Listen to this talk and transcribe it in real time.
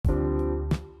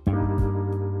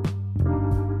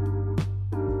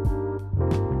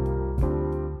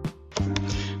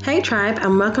Hey Tribe,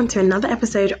 and welcome to another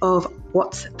episode of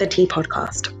What's the Tea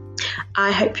podcast.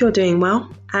 I hope you're doing well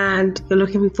and you're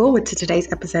looking forward to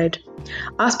today's episode.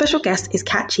 Our special guest is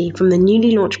Catchy from the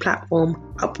newly launched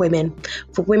platform Up Women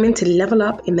for women to level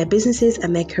up in their businesses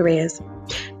and their careers.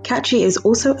 Catchy is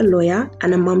also a lawyer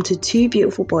and a mum to two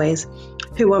beautiful boys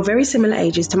who are very similar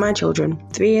ages to my children,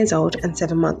 3 years old and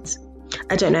 7 months.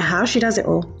 I don't know how she does it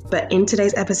all, but in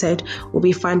today's episode, we'll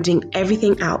be finding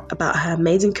everything out about her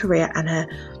amazing career and her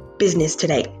business to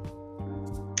date.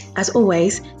 As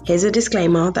always, here's a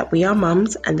disclaimer that we are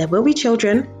mums and there will be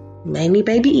children, mainly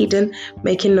baby Eden,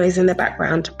 making noise in the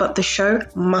background, but the show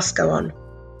must go on.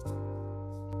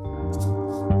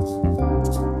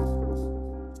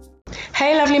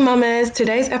 Hey lovely mamas,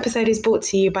 today's episode is brought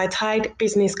to you by Tide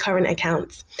Business Current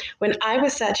Accounts. When I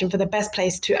was searching for the best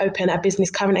place to open a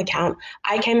business current account,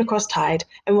 I came across Tide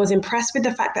and was impressed with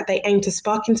the fact that they aim to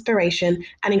spark inspiration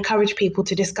and encourage people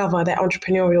to discover their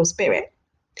entrepreneurial spirit.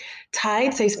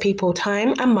 Tide saves people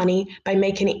time and money by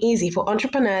making it easy for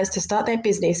entrepreneurs to start their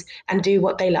business and do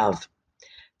what they love.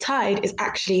 Tide is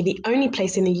actually the only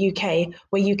place in the UK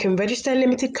where you can register a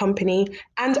limited company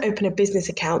and open a business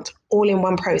account all in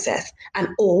one process, and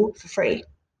all for free.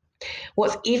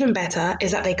 What's even better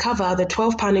is that they cover the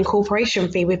 £12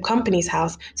 incorporation fee with Companies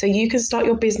House, so you can start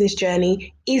your business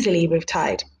journey easily with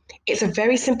Tide. It's a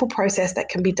very simple process that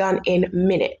can be done in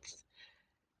minutes.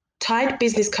 Tide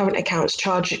Business Current Accounts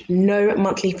charge no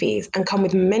monthly fees and come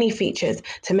with many features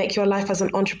to make your life as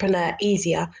an entrepreneur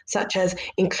easier, such as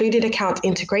included account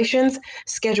integrations,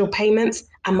 scheduled payments,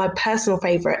 and my personal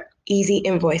favorite, easy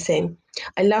invoicing.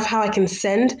 I love how I can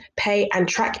send, pay, and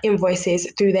track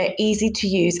invoices through their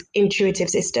easy-to-use, intuitive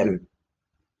system.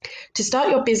 To start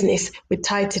your business with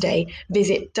Tide today,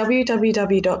 visit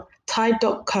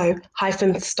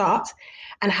www.tide.co-start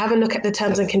and have a look at the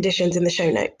terms and conditions in the show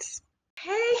notes.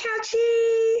 Hey, Catchy!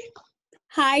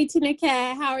 Hi,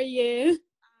 Tineke. How are you?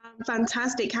 I'm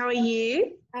fantastic. How are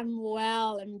you? I'm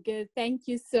well. I'm good. Thank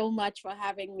you so much for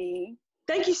having me.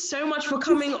 Thank you so much for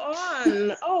coming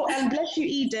on. Oh, and bless you,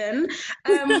 Eden.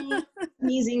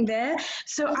 Sneezing there.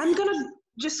 So I'm going to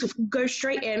just go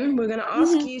straight in. We're going to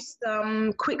ask you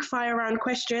some quick fire round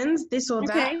questions, this or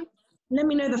that. Let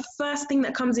me know the first thing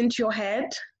that comes into your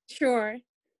head. Sure.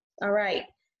 All right.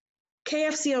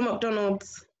 KFC or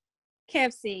McDonald's?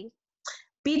 KFC.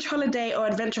 Beach holiday or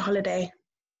adventure holiday?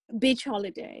 Beach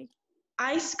holiday.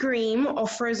 Ice cream or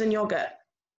frozen yogurt?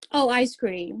 Oh, ice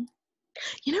cream.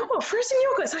 You know what? Frozen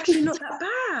yogurt's actually not that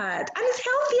bad. And it's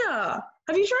healthier.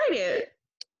 Have you tried it?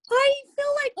 I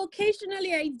feel like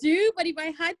occasionally I do, but if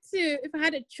I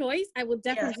had a choice, I would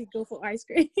definitely go for ice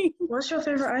cream. What's your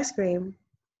favorite ice cream?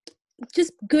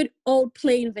 Just good old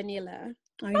plain vanilla.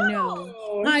 I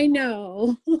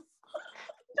know.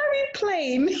 Very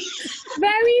plain.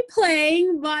 Very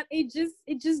plain, but it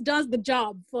just does the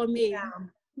job for me. Yeah.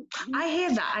 I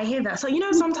hear that. So,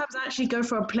 sometimes I actually go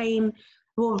for a plain,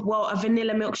 a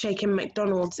vanilla milkshake in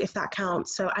McDonald's, if that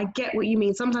counts. So I get what you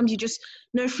mean. Sometimes you just,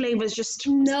 no flavors, just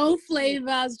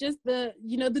the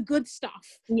good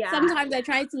stuff. Yeah. Sometimes I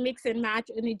try to mix and match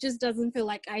and it just doesn't feel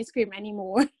like ice cream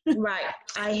anymore. Right.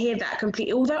 I hear that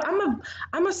completely. Although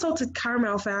I'm a salted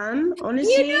caramel fan,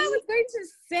 honestly. I was going to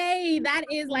say that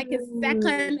is like a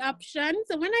second option.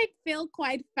 So when I feel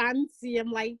quite fancy,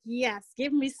 I'm like, yes,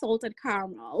 give me salted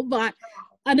caramel. But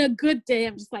on a good day,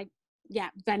 I'm just like, yeah,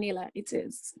 vanilla it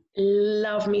is.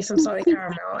 Love me some salted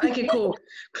caramel. Okay, cool.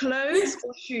 Clothes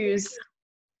or shoes?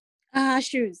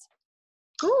 Shoes.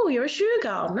 Oh, you're a shoe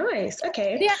girl. Nice.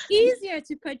 Okay. They're easier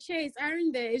to purchase,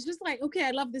 aren't they? It's just like, okay,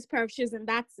 I love this pair of shoes and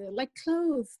that's it. Like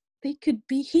clothes, they could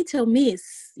be hit or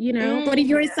miss, But if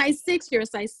you're a size 6, you're a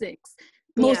size 6.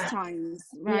 Most times,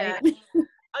 right? Yeah.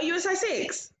 Are you a size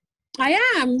 6? I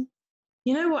am.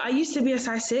 You know what? I used to be a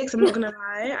size 6. I'm not going to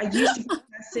lie. I used to be a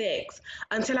size 6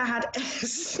 until I had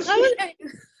S.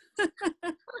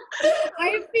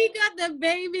 I figured the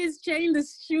babies changed the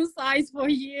shoe size for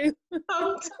you.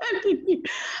 I'm telling you.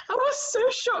 I was so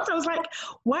shocked. I was like,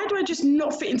 why do I just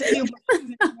not fit into any of my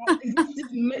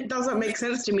This doesn't make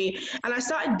sense to me. And I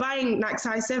started buying like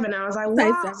size 7. And I was like,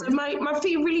 wow. So my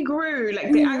feet really grew.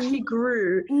 Like they actually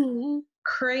grew.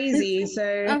 Crazy.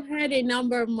 So I've had a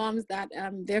number of moms that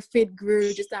their feet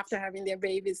grew just after having their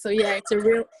babies. So yeah, it's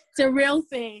a real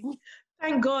thing.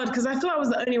 Thank God, because I thought I was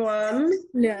the only one.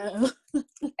 No.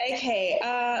 Okay,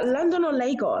 London or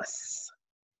Lagos?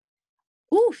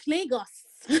 Oof, Lagos.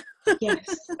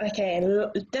 Yes. Okay,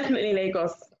 definitely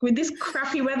Lagos. With this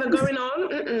crappy weather going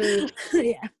on.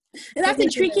 Yeah. That's a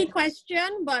tricky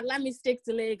question, but let me stick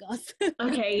to Lagos.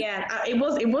 Okay, yeah. It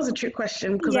was a trick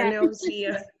question because I know obviously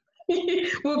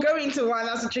We'll go into why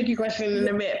that's a tricky question in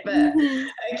a bit, but Mhm.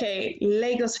 okay,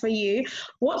 Lagos for you.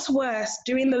 What's worse,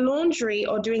 doing the laundry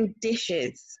or doing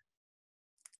dishes?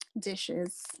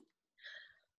 Dishes.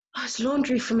 Oh, it's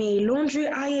laundry for me. Laundry,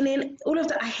 ironing, all of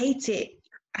that. I hate it.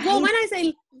 I Well,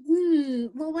 hate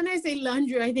when I say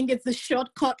laundry, I think it's the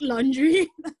shortcut laundry.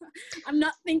 I'm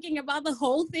not thinking about the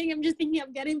whole thing. I'm just thinking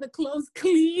of getting the clothes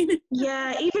clean.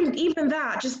 Yeah, even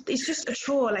that, just it's just a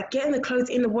chore, like getting the clothes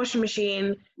in the washing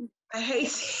machine. I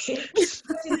hate it. Just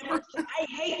putting them up. I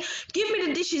hate. Give me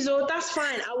the dishes, or that's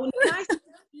fine. I will nice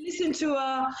listen to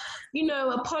a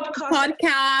podcast,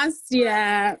 Podcast,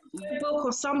 yeah, a book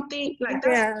or something like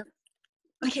that's yeah,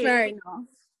 okay. fair enough.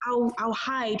 I'll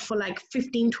hide for like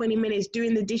 15, 20 minutes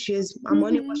doing the dishes. I'm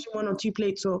only Mhm. washing one or two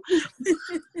plates, so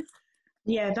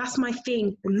yeah, that's my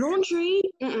thing. Laundry,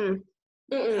 I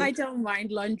mm-mm. don't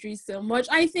mind laundry so much.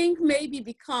 I think maybe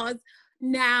because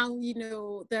now,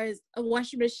 there's a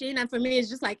washing machine, and for me, it's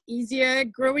just like easier.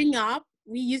 Growing up,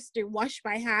 we used to wash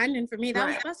by hand, and for me, that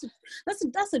was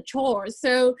Right, that's a chore.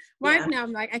 So right yeah. now,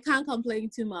 I'm like, I can't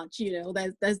complain too much.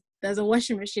 There's a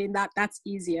washing machine that's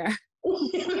easier.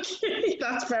 Okay,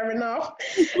 that's fair enough.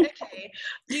 Okay.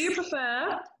 Do you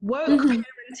prefer woke Mhm.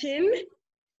 parenting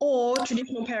or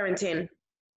traditional parenting?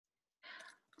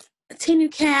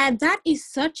 Tinucad, that is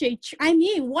such I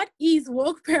mean, what is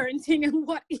woke parenting and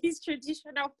what is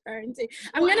traditional parenting?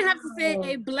 I'm gonna have to say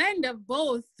a Wow. blend of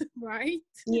both, right?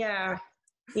 Yeah,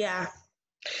 yeah.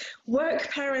 Work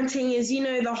parenting is,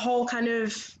 the whole kind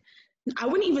of, I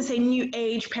wouldn't even say new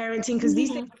age parenting because these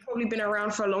things Mhm. have probably been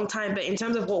around for a long time, but in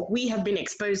terms of what we have been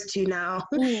exposed to now,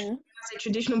 Mm. say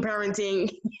traditional parenting,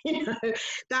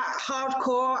 that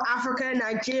hardcore African,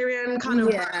 Nigerian kind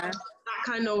of Yeah. that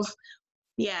kind of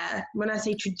yeah, when I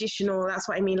say traditional, that's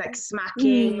what I mean, like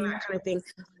smacking, Mm. that kind of thing.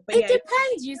 But It yeah,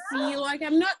 depends, you see. Like,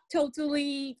 I'm not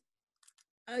totally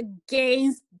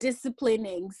against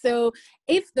disciplining. So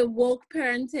if the woke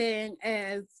parenting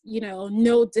is,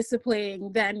 no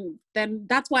discipline, then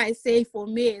that's why I say for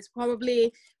me it's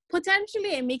probably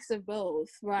potentially a mix of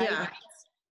both, right? yeah,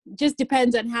 Just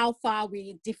depends on how far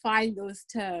we define those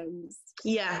terms.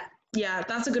 yeah, yeah,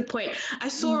 that's a good point. I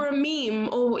Mm. saw a meme,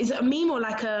 or is it a meme or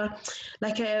like a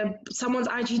someone's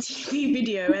IGTV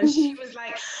video, and she was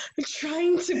like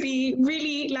trying to be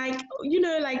really like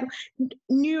like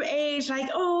new age, like,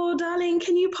 oh darling,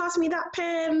 can you pass me that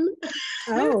pen?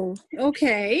 Oh,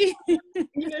 okay.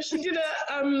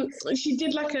 She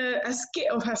did like a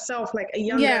skit of herself, like a Yeah.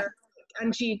 younger,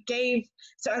 and she gave,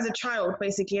 so as a child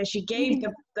basically, and she gave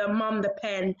Mhm. the mum the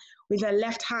pen with her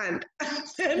left hand.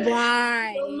 And the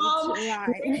Right, mum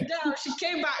right. went down, she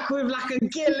came back with like a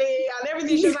gilly and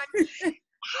everything. She was like,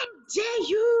 how dare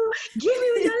you give me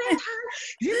with your left hand?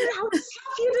 I will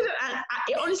slap you. And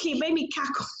it honestly made me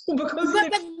cackle because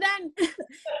but then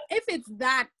if it's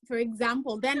that, for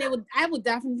example, then I would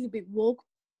definitely be woke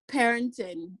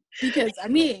parenting, because I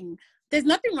mean, there's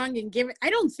nothing wrong in giving. I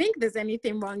don't think there's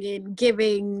anything wrong in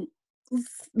giving,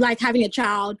 like having a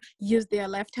child use their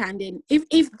left hand in,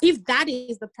 if that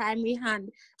is the primary hand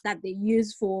that they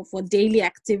use for daily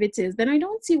activities, then I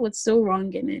don't see what's so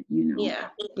wrong in it.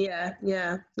 yeah,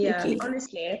 yeah. Okay.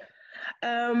 Honestly,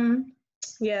 Um,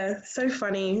 yeah, so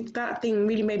funny. That thing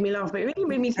really made me laugh, but it really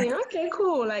made me think, okay,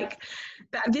 cool. Like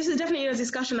this is definitely a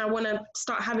discussion I want to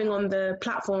start having on the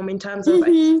platform in terms of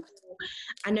like Mm-hmm.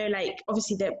 I know like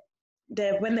obviously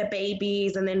they're when they're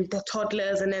babies and then they're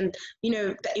toddlers and then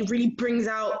that it really brings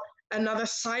out another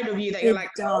side of you that you're It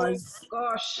like, oh does.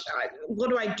 gosh, what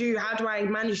do I do? How do I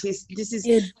manage this? This is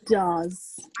It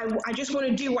does. I just want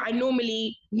to do what I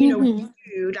normally, Mm-hmm.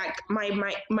 do. Like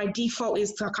my default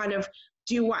is to kind of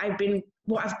do what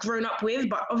I've grown up with,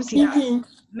 but obviously that Mm-hmm.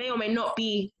 may or may not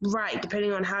be right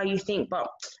depending on how you think. But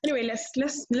anyway,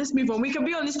 let's move on. We can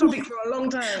be on this topic for a long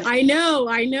time. I know.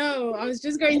 I was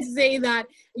just going to say that,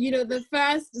 the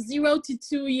first 0 to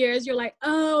 2 years, you're like,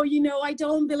 oh, I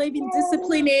don't believe in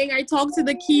disciplining. I talk to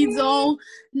the kids all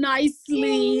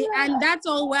nicely. And that's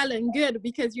all well and good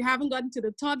because you haven't gotten to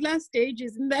the toddler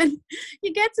stages. And then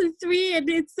you get to 3 and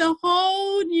it's a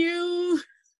whole new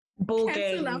Ball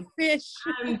kettle of game. fish.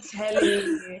 I'm telling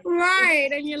you. Right.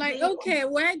 And you're like, They okay,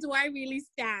 where do I really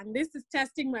stand? This is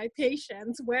testing my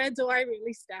patience. Where do I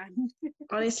really stand?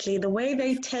 honestly, the way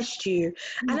they test you,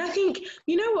 and I think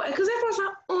what, because everyone's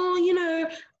like,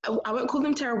 oh, I won't call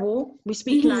them terrible. We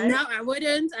speak live. No, I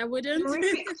wouldn't.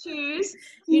 Horrific twos,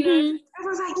 Mm-hmm.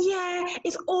 everyone's like, yeah,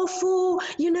 it's awful,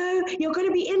 you're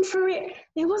gonna be in for it.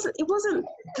 It wasn't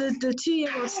the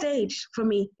 2-year-old stage for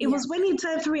me. It Yeah. was when he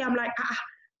turned 3, I'm like,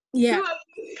 Yeah.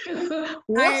 I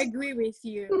what? agree with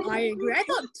you. I agree. I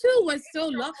thought 2 was so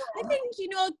long. I think,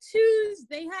 2s,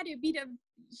 they had a bit of,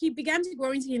 he began to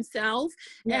grow into himself.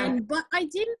 Yeah. But I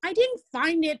didn't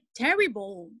find it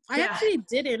terrible. I actually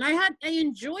didn't. I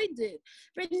enjoyed it.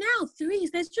 But now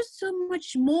threes, there's just so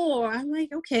much more. I'm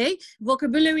like, okay,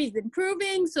 vocabulary is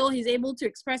improving, so he's able to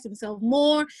express himself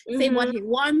more, say what he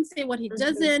wants, say what he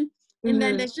doesn't. And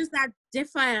then there's just that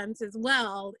defiance as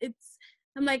well.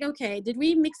 I'm like, okay, did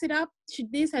we mix it up?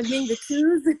 Should this have been the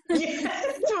twos?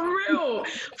 Yes,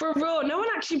 for real. No one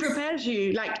actually prepares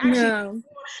you. Like, actually, No.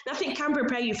 nothing can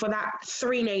prepare you for that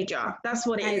three-nager. That's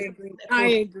what it is. I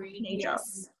agree. Three-nager.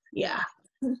 Yes. Yeah.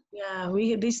 Yeah,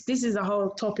 this is a whole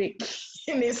topic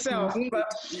in itself.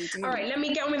 But all right, let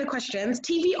me get on with the questions.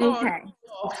 TV on or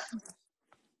off?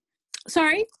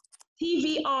 Sorry?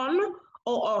 TV on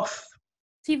or off?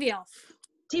 TV off.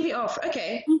 TV off,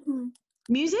 okay.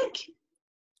 Music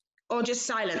or just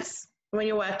silence when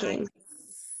you're working?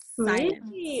 Silence.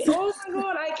 Really? Oh my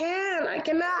God, I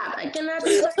cannot.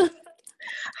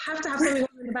 Have to have something on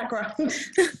in the background.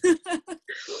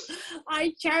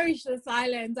 I cherish the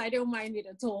silence. I don't mind it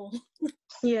at all.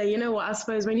 Yeah, you know what? I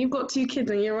suppose when you've got two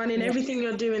kids and you're running everything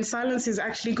you're doing, silence is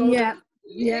actually golden.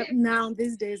 Yeah. Now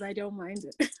these days I don't mind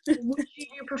it. Would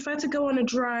you prefer to go on a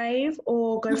drive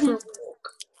or go for a walk?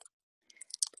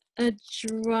 A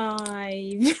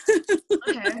drive.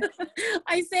 Okay.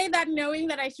 I say that knowing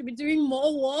that I should be doing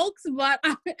more walks, but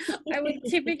I would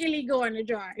typically go on a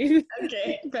drive.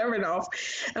 Okay, fair enough.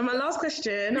 And my last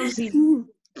question, obviously,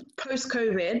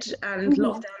 post-COVID and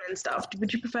lockdown and stuff,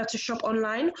 would you prefer to shop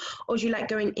online or do you like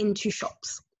going into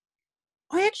shops?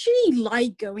 I actually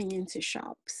like going into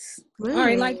shops. Really? Or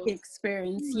I like the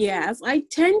experience. Yes, I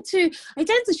tend to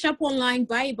shop online,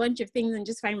 buy a bunch of things, and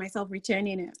just find myself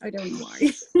returning it. I don't know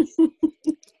why.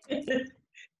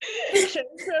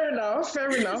 Fair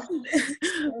enough.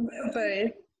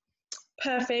 Okay.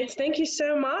 Perfect. Thank you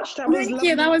so much. That was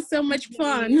lovely. That was so much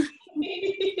fun.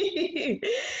 Okay,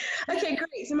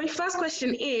 great. So my first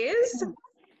question is,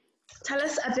 tell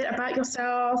us a bit about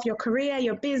yourself, your career,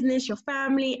 your business, your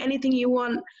family, anything you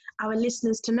want our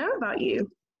listeners to know about you.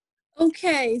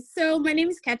 Okay, so my name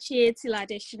is Kachi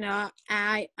Tiladeshina.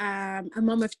 I am a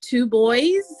mom of two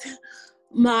boys.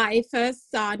 My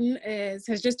first son has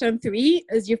just turned 3,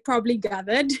 as you've probably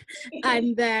gathered,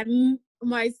 and then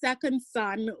my second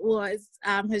son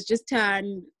has just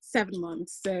turned 7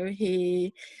 months. So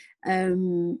he,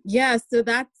 so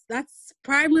that's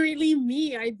primarily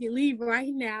me, I believe,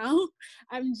 right now.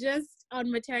 I'm just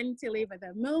on maternity leave at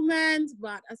the moment,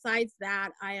 but aside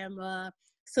that, I am a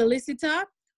solicitor.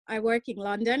 I work in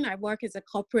London. I work as a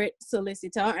corporate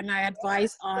solicitor, and I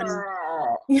advise on.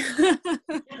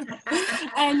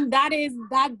 And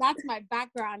that's my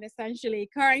background essentially.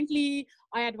 Currently,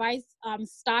 I advise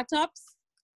startups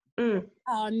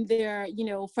on their,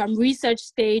 from research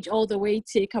stage all the way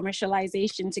to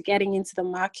commercialization to getting into the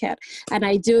market. And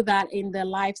I do that in the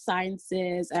life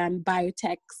sciences and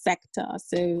biotech sector.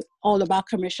 So all about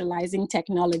commercializing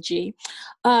technology.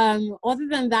 Other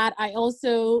than that, I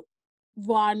also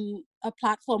run a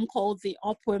platform called the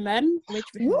Up Women, which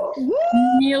we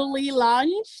newly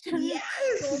launched. Yes.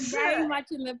 So very much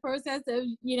in the process of,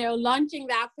 launching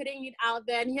that, putting it out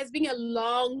there. And it has been a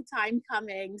long time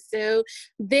coming. So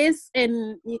this,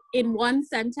 in one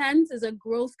sentence, is a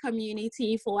growth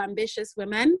community for ambitious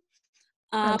women.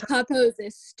 Our purpose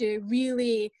is to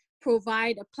really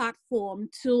provide a platform,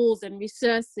 tools, and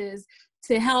resources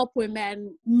to help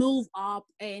women move up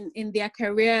in their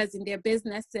careers, in their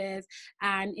businesses,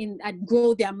 and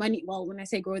grow their money. Well, when I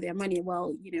say grow their money,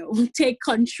 take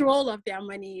control of their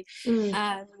money.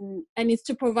 And it's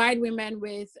to provide women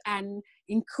with an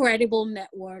incredible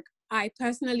network. I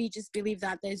personally just believe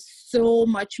that there's so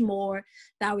much more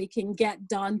that we can get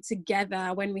done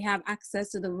together when we have access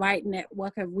to the right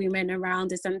network of women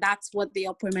around us. And that's what the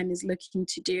Up Women is looking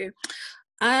to do.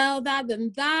 Other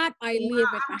than that, I live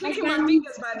with my husband. My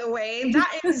fingers, by the way.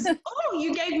 That is,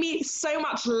 you gave me so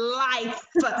much life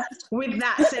with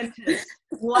that sentence.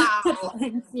 Wow.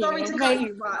 Sorry to cut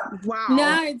you, but wow.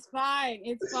 No, it's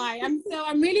fine.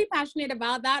 I'm really passionate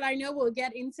about that. I know we'll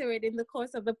get into it in the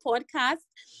course of the podcast.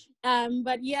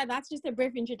 But yeah, that's just a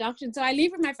brief introduction. So I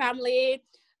live with my family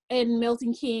in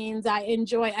Milton Keynes. I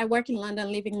work in London,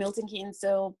 live in Milton Keynes.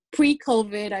 So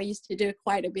pre-COVID, I used to do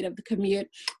quite a bit of the commute.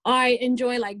 I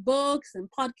enjoy books and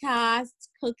podcasts,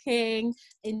 cooking,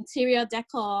 interior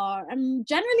decor. I'm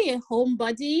generally a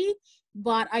homebody,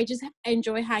 but I just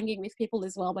enjoy hanging with people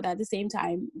as well. But at the same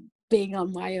time, being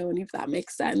on my own, if that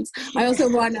makes sense. I also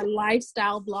run a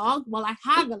lifestyle blog. Well, I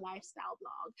have a lifestyle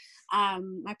blog,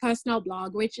 my personal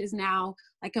blog, which is now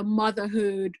like a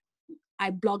motherhood. I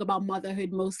blog about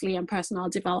motherhood mostly and personal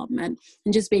development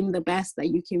and just being the best that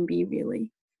you can be,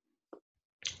 really.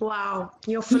 Wow,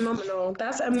 you're phenomenal.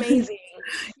 That's amazing.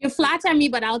 You flatter me,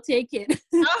 but I'll take it.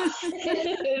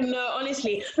 No,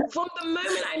 honestly, from the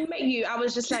moment I met you, I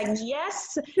was just like,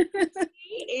 yes,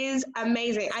 she is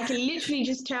amazing. I can literally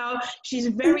just tell she's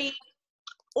very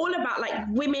all about like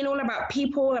women, all about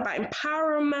people, all about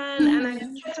empowerment. And I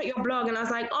Mhm. checked out your blog and I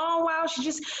was like, oh wow,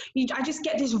 I just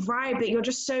get this vibe that you're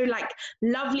just so like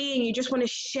lovely and you just want to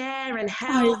share and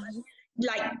help. I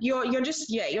Like you're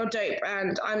just, yeah, you're dope,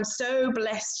 and I'm so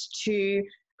blessed to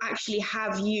actually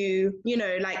have you, you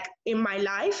know, like in my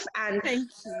life. And thank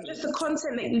just you. the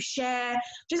content that you share,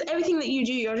 just everything that you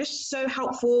do, you're just so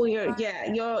helpful. You're,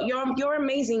 yeah, you're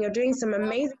amazing. You're doing some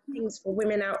amazing things for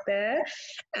women out there.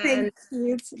 And Thank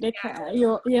you,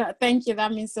 Nika. Yeah, thank you.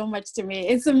 That means so much to me.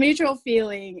 It's a mutual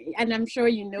feeling, and I'm sure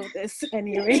you know this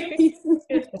anyway.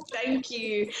 thank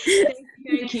you,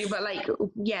 thank you. But like,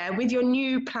 yeah, with your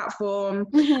new platform,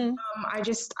 Hmm.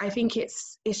 I think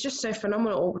it's just so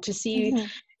phenomenal to see, Hmm.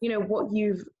 you know, what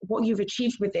you've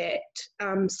achieved with it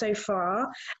so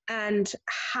far, and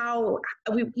how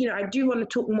we, you know, I do want to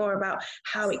talk more about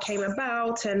how it came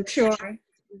about, and Sure.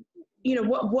 you know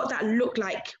what that looked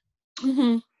like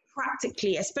Hmm.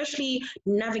 practically, especially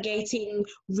navigating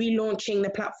relaunching the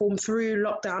platform through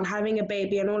lockdown, having a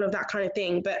baby and all of that kind of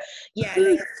thing. But yeah,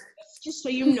 like, just so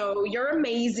you know, you're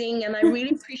amazing and I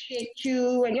really appreciate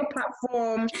you and your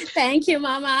platform. Thank you,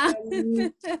 Mama.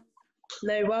 um,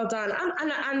 no, well done.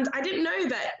 And I didn't know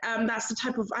that that's the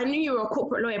type of, I knew you were a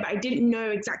corporate lawyer, but I didn't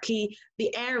know exactly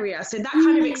the area. So that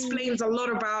kind of Mm. explains a lot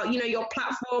about, you know, your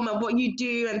platform and what you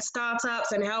do and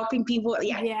startups and helping people.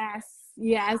 Yeah. Yes,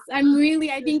 yes. I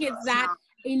think it's that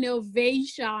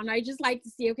innovation. I just like to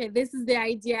see, okay, this is the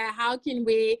idea. How can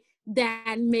we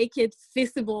then make it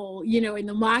feasible, in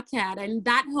the market? And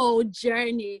that whole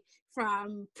journey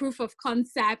from proof of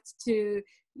concept to,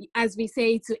 as we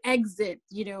say, to exit,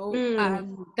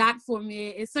 Mm. that for me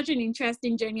is such an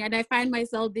interesting journey. And I find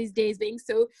myself these days being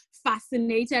so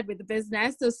fascinated with the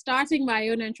business. So starting my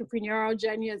own entrepreneurial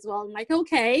journey as well. I'm like,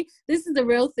 okay, this is the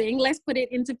real thing. Let's put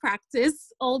it into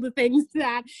practice. All the things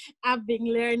that I've been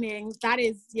learning. That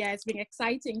is, yeah, it's been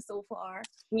exciting so far.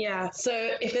 Yeah, so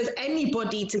if there's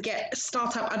anybody to get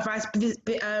startup advice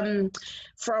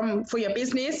from for your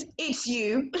business, it's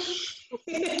you.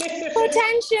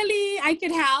 Potentially, I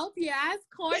could help. Yes,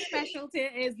 core specialty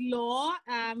is law,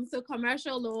 so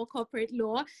commercial law, corporate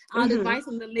law. I'd Mhm, advise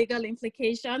on the legal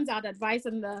implications. I'd advise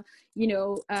on the,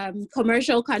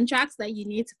 commercial contracts that you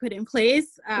need to put in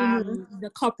place, mhm. the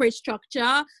corporate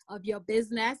structure of your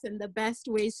business, and the best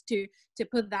ways to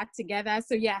put that together.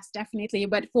 So yes, definitely.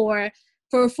 But for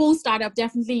a full startup,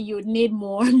 definitely you would need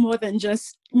more than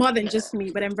just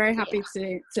me. But I'm very happy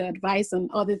to advise on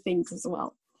other things as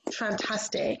well.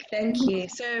 Fantastic, thank you.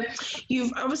 So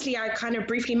you've obviously, I kind of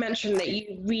briefly mentioned that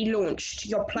you relaunched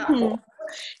your platform. Mhm.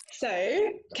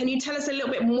 So can you tell us a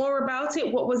little bit more about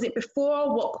it? What was it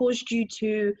before? What caused you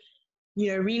to, you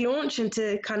know, relaunch and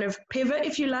to kind of pivot,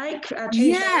 if you like,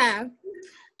 change that? Yeah.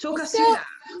 Talk us through So that.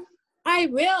 I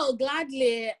will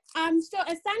gladly. So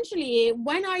essentially,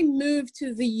 when I moved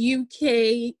to the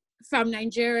UK from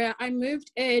Nigeria, I moved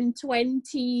in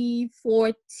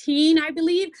 2014, I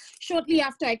believe, shortly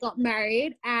after I got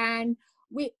married, and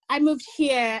I moved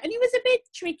here, and it was a bit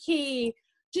tricky.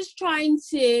 Just trying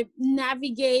to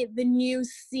navigate the new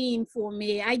scene for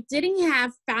me. I didn't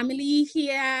have family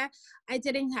here. I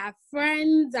didn't have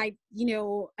friends. And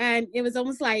it was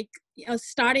almost like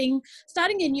starting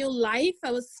a new life.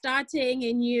 I was starting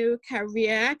a new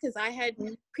career because I had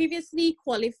previously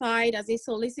qualified as a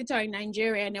solicitor in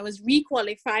Nigeria and I was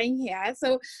requalifying here.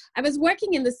 So I was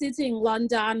working in the city in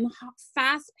London,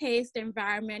 fast-paced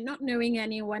environment, not knowing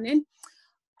anyone. And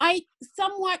I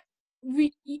somewhat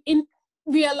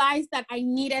realized that I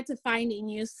needed to find a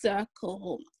new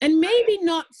circle, and maybe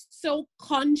not so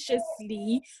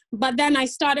consciously, but then I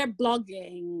started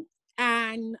blogging,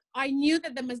 and I knew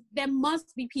that there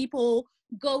must be people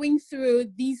going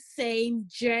through the same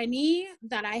journey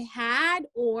that I had,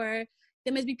 or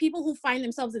there must be people who find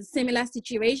themselves in similar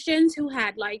situations, who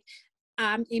had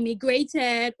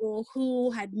immigrated or who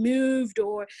had moved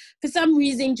or for some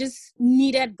reason just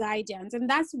needed guidance. And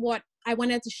that's what I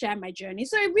wanted to share my journey.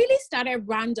 So it really started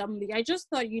randomly. I just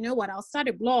thought, you know what, I'll start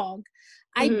a blog.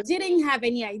 I Mhm. didn't have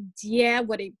any idea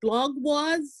what a blog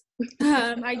was.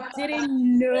 I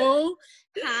didn't know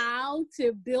how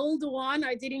to build one.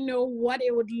 I didn't know what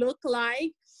it would look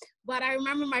like. but I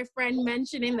remember my friend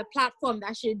mentioning the platform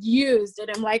that she had used, and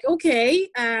I'm like, okay,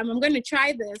 I'm going to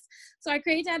try this. So I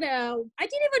created I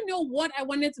didn't even know what I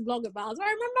wanted to blog about. So I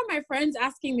remember my friends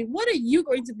asking me, what are you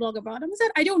going to blog about? And I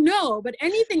said, I don't know, but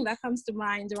anything that comes to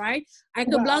mind, right? I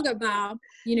could blog about,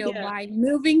 my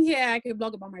moving here. I could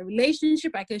blog about my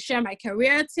relationship. I could share my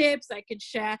career tips. I could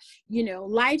share,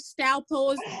 lifestyle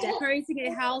posts, decorating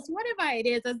a house, whatever it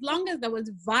is, as long as there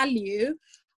was value.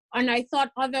 And I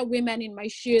thought other women in my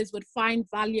shoes would find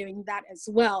value in that as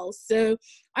well. So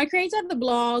I created the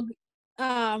blog.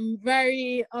 I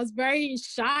was very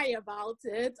shy about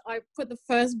it. I put the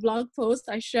first blog post,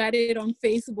 I shared it on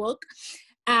Facebook,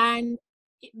 and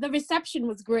the reception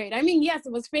was great. I mean, yes,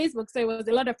 it was Facebook, so it was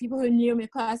a lot of people who knew me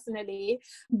personally,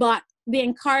 but the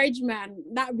encouragement,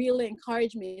 that really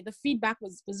encouraged me. The feedback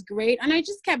was great, and I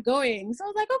just kept going. So I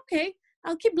was like, okay,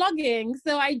 I'll keep blogging.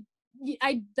 So I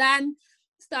then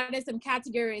started some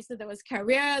categories. So there was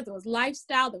career, there was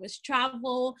lifestyle, there was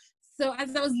travel. So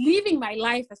as I was living my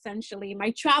life, essentially,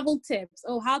 my travel tips,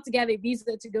 how to get a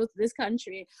visa to go to this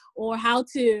country, or how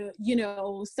to,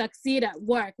 succeed at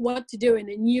work, what to do in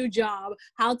a new job,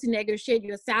 how to negotiate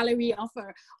your salary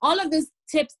offer, all of these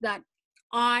tips that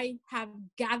I have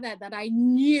gathered that I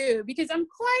knew, because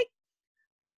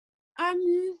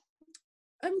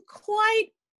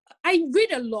I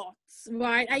read a lot,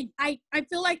 right? I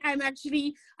feel like I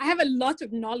have a lot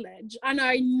of knowledge, and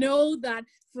I know that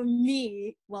for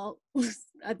me, well,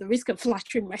 at the risk of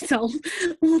flattering myself,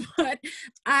 but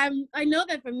I know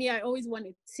that for me, I always want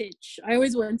to teach. I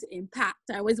always want to impact.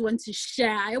 I always want to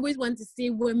share. I always want to see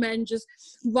women just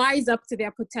rise up to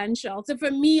their potential. So for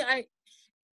me,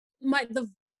 the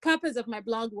purpose of my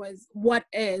blog was what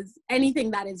is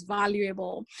anything that is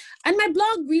valuable. And my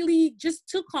blog really just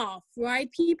took off,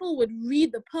 right? People would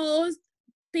read the post,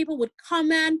 people would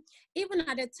comment, even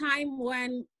at a time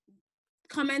when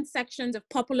comment sections of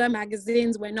popular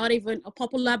magazines were not even, or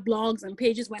popular blogs and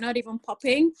pages were not even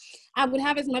popping. I would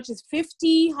have as much as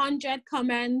 50, 100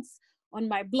 comments on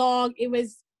my blog. It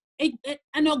was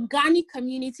an organic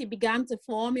community began to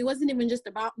form. It wasn't even just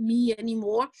about me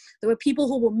anymore. There were people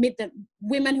who would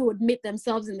women who would meet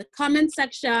themselves in the comment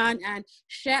section and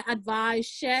share advice,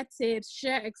 share tips,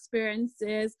 share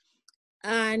experiences.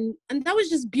 And that was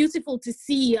just beautiful to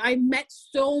see. I met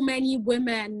so many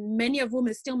women, many of whom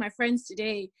are still my friends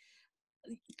today,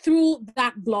 through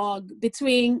that blog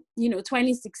between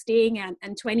 2016 and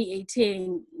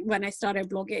 2018, when I started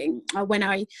blogging, when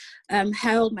I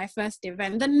held my first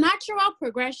event. The natural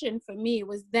progression for me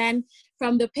was then,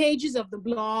 from the pages of the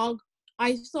blog,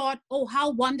 I thought, how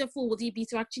wonderful would it be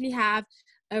to actually have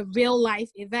a real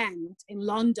life event in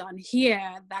London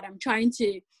here, that I'm trying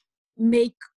to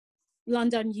make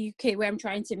London, UK, where I'm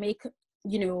trying to make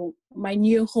my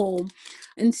new home.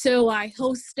 And so I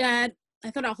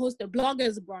thought I'll host a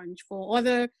bloggers brunch for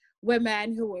other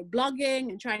women who were blogging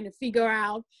and trying to figure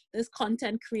out this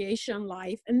content creation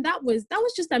life. And that was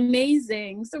just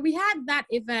amazing. So we had that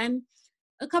event.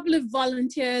 A couple of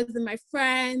volunteers and my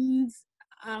friends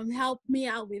helped me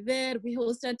out with it. We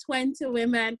hosted 20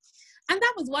 women. And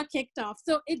that was what kicked off.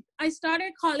 So I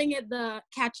started calling it the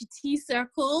Catchy Tea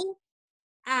Circle,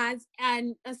 as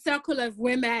a circle of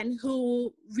women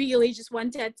who really just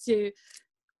wanted to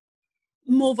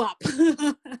move up,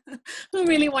 who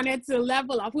really wanted to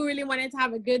level up, who really wanted to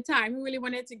have a good time, who really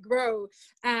wanted to grow,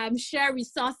 share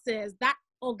resources, that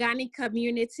organic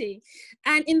community.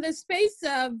 And in the space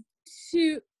of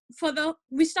we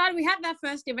had that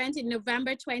first event in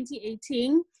November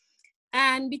 2018.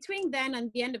 And between then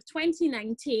and the end of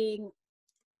 2019,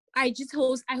 I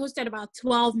hosted about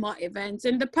 12 more events.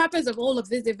 And the purpose of all of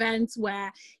these events were,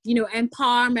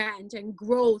 empowerment and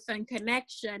growth and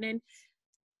connection. And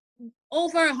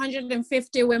over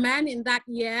 150 women in that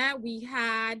year. We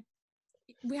had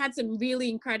some really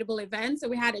incredible events. So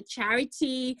we had a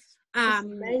charity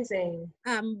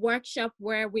workshop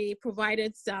where we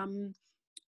provided some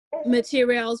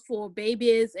materials for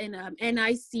babies in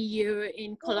NICU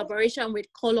in collaboration with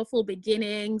Colorful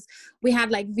Beginnings. We had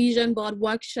vision board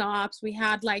workshops. We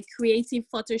had creative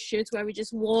photo shoots where we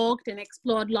just walked and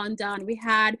explored London. We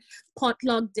had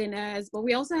potluck dinners, but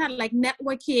we also had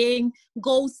networking,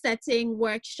 goal setting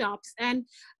workshops, and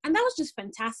that was just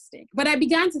fantastic. But I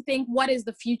began to think, what is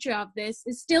the future of this?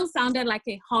 It still sounded like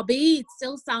a hobby. It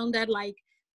still sounded like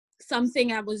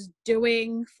something I was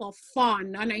doing for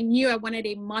fun, and I knew I wanted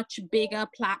a much bigger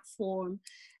platform.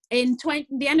 In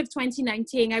the end of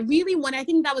 2019, I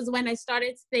think that was when I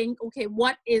started to think, okay,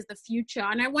 what is the future?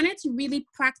 And I wanted to really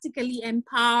practically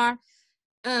empower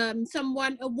a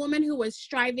woman who was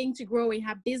striving to grow in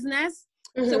her business,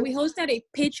 So we hosted a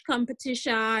pitch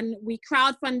competition. We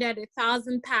crowdfunded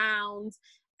 £1,000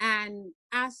 and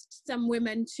asked some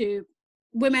women who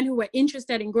were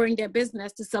interested in growing their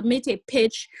business to submit a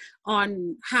pitch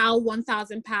on how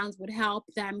 £1,000 would help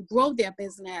them grow their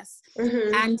business.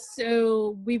 And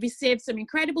so we received some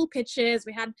incredible pitches.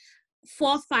 We had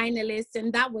 4 finalists,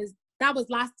 and that was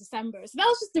last December. So that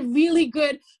was just a really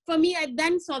good, for me, I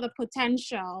then saw the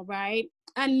potential, right?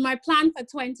 And my plan for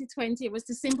 2020 was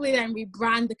to simply then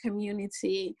rebrand the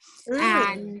community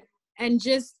and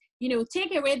just, you know,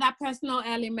 take away that personal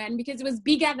element, because it was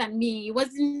bigger than me. It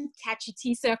wasn't Catchy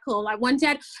Tea Circle. I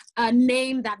wanted a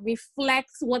name that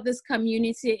reflects what this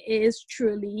community is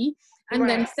truly. And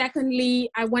then secondly,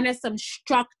 I wanted some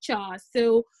structure.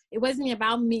 So it wasn't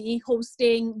about me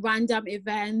hosting random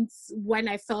events when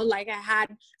I felt like I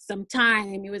had some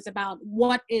time. It was about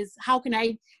how can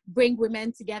I bring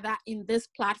women together in this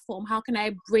platform? How can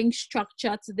I bring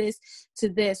structure to this?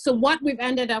 So what we've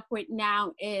ended up with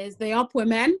now is the Up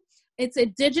Women. It's a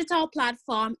digital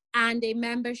platform and a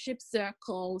membership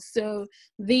circle. So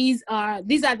these are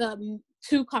the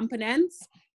 2 components.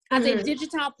 As a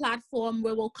digital platform,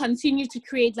 we will continue to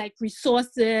create like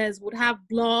resources, would have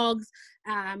blogs,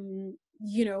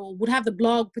 would have the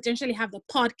blog, potentially have the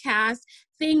podcast,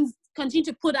 things, continue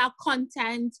to put out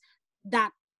content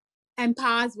that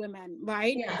empowers women,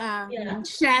 right?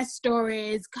 Share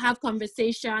stories, have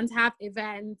conversations, have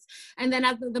events. And then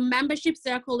as the membership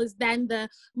circle is then the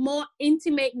more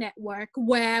intimate network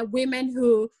where women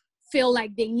who feel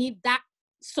like they need that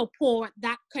support,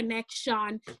 that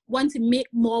connection, want to meet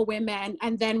more women,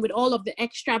 and then with all of the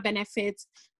extra benefits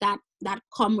that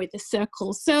come with the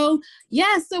circle. So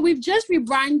so we've just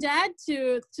rebranded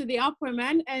to the Up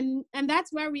Women, and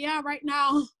that's where we are right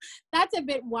now. That's a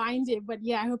bit windy, but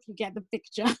I hope you get the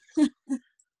picture.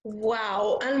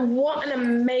 Wow, and what an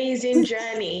amazing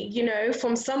journey, you know,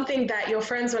 from something that your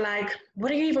friends were like,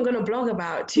 what are you even going to blog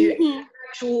about, to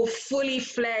actual fully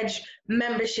fledged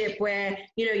membership where,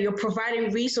 you know, you're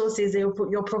providing resources,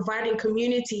 you're providing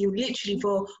community literally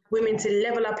for women to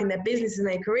level up in their business and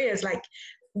their careers. Like,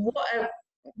 what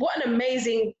an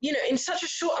amazing, you know, in such a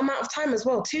short amount of time as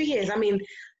well, 2 years. I mean,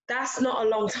 that's not a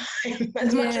long time,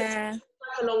 as much as it's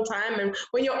like a long time. And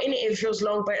when you're in it, it feels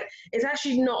long, but it's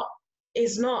actually not.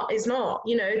 It's not,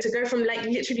 you know, to go from like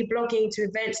literally blogging to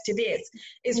events to this.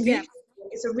 It's beautiful.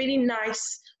 It's a really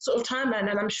nice sort of timeline,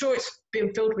 and I'm sure it's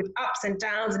been filled with ups and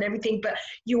downs and everything, but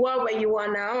you are where you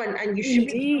are now, and you should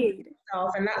be proud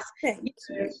of yourself, and that's, you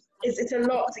know, it's a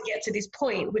lot to get to this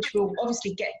point, which we'll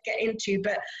obviously get into,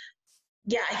 but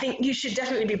I think you should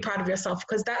definitely be proud of yourself,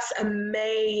 because that's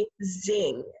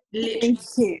amazing. Literally. Thank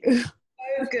you.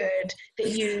 So good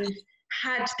that you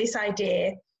had this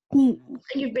idea and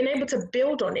you've been able to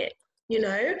build on it, you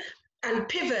know, and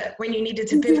pivot when you needed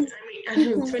to pivot. I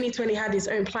mean, 2020 had its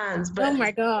own plans, but oh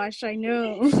my gosh, I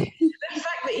know. The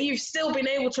fact that you've still been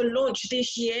able to launch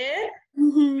this year,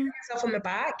 yourself on the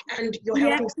back, and you're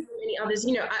helping so many others.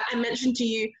 You know, I mentioned to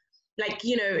you, like,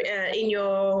 you know, in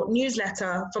your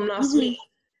newsletter from last week,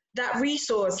 that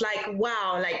resource, like,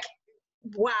 wow,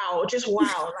 just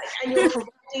wow, like, and you're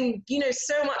providing, you know,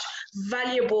 so much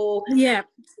valuable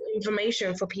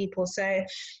information for people. So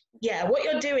what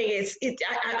you're doing is,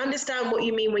 I understand what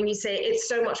you mean when you say it's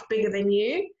so much bigger than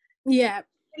you. You're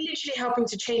literally helping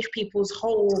to change people's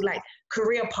whole like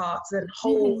career paths and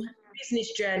whole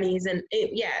business journeys, and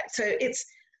so it's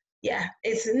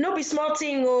not be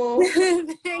smarting or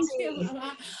thank you,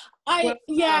 Mama.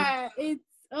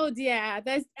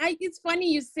 It's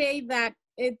funny you say that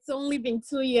it's only been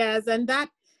 2 years, and that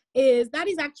is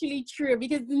actually true,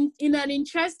 because in an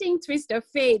interesting twist of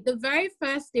fate, the very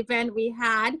first event we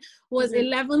had was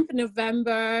 11th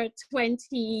November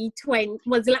 2020,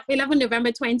 was 11 November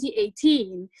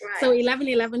 2018. So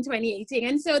 11/11/2018.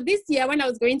 And so this year, when I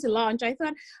was going to launch, I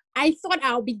thought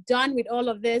I'll be done with all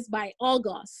of this by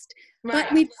August.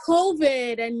 But with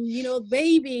COVID and, you know,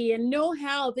 baby and no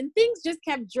help, and things just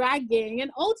kept dragging,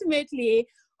 and ultimately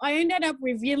I ended up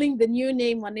revealing the new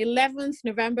name on 11th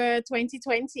November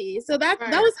 2020. So that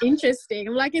was interesting.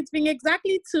 I'm like, it's been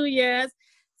exactly 2 years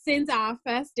since our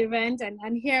first event,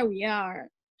 and here we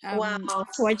are,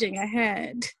 forging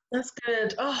ahead. That's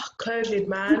good. Oh, COVID,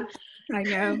 man. I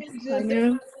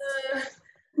know.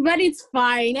 But it's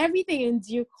fine. Everything in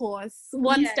due course,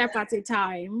 one step at a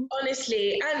time.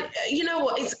 Honestly, and you know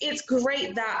what? It's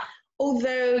great that,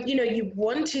 although, you know, you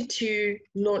wanted to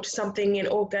launch something in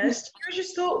August, you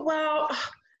just thought, well,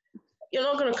 you're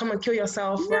not going to come and kill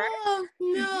yourself, right?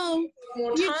 No.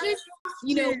 You just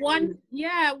you know,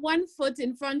 one foot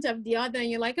in front of the other, and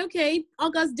you're like, okay,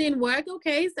 August didn't work,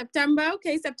 okay, September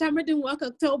didn't work,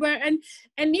 October, and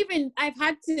even I've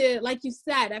had to, like you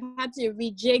said, I've had to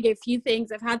rejig a few things.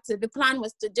 The plan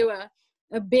was to do a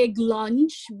big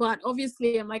launch, but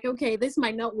obviously I'm like, okay, this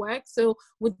might not work, so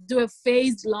we'll do a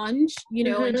phased launch, you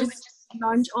know, and just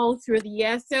launch all through the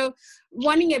year. So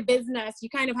running a business, you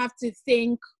kind of have to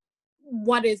think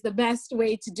what is the best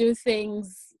way to do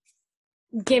things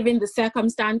given the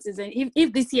circumstances. And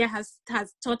if this year has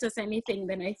taught us anything,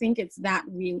 then I think it's that,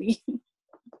 really.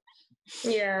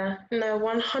 Yeah, no,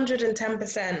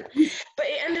 110%. But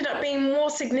it ended up being more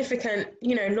significant,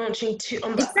 you know, launching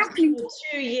on the Exactly.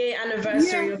 2-year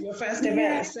anniversary of your first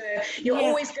event. So you're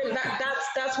always gonna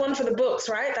that's one for the books,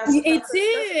 right? That's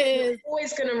you're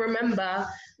always gonna remember.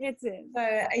 It is.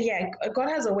 So yeah, God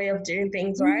has a way of doing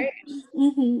things, right?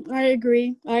 I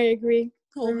agree.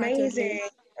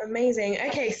 Amazing.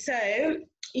 Okay, so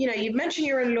you know, you mentioned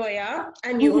you're a lawyer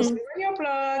and you also run your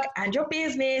blog and your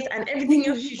business and everything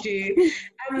else you do.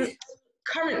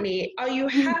 Currently, are you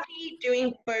happy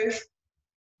doing both,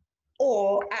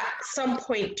 or at some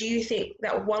point do you think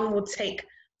that one will take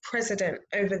precedent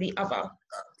over the other?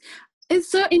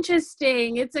 It's so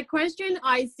interesting. It's a question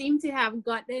I seem to have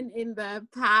gotten in the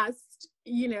past,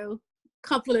 you know,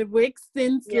 couple of weeks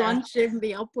since launching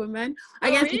The Up Woman.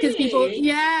 I guess because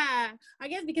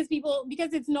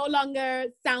it's no longer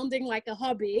sounding like a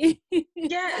hobby. No,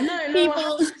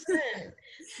 100%.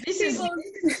 This is some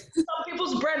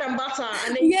people's bread and butter,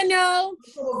 and you know,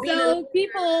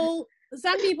 so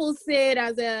some people say it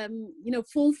as you know,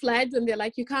 full-fledged, and they're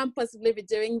like, you can't possibly be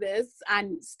doing this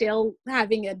and still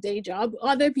having a day job.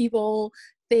 Other people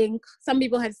think, some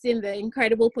people have seen the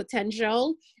incredible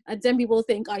potential, and some people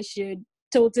think I should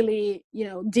totally, you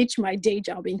know, ditch my day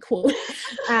job, in quote.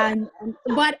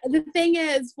 But the thing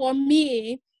is, for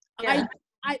me, I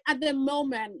at the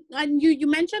moment, and you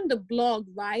mentioned the blog,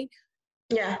 right?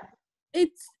 Yeah.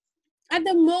 It's at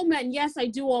the moment, yes, I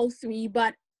do all three,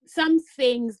 but some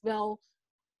things will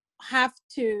have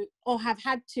to, or have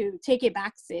had to, take a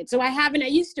backseat. So I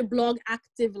used to blog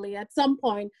actively at some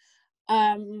point.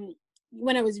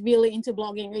 When I was really into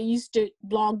blogging, I used to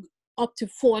blog up to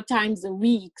 4 times a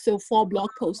week, so 4 blog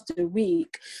posts a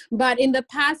week. But in the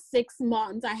past 6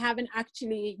 months, I haven't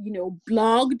actually, you know,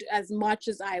 blogged as much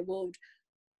as I would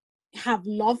have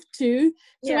loved to.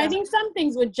 So I think some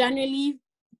things would generally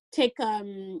take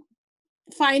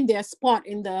find their spot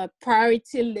in the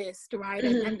priority list, right?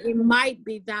 And it might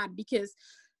be that, because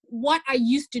what I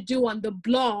used to do on the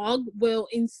blog will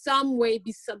in some way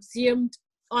be subsumed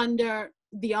under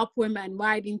The Up Women,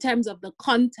 right? In terms of the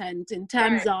content, in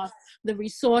terms of the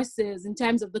resources, in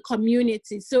terms of the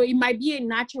community. So it might be a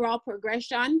natural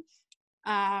progression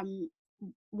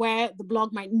where the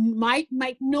blog might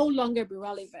no longer be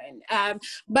relevant.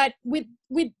 But with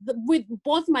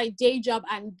both my day job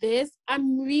and this,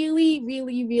 I'm really,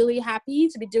 really, really happy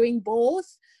to be doing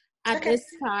both at this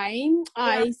time.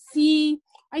 I see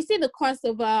the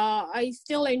crossover. I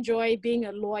still enjoy being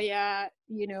a lawyer,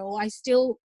 you know, I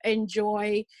still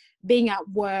enjoy being at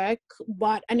work,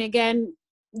 and again,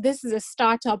 this is a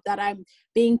startup that I'm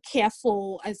being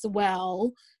careful as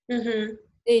well.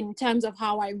 In terms of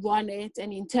how I run it,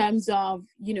 and in terms of,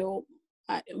 you know,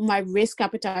 my risk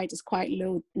appetite is quite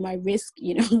low, my risk,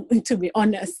 you know, to be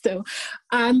honest. So,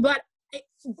 but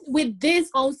with this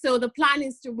also, the plan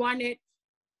is to run it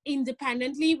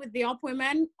independently with The Up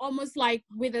Women, almost like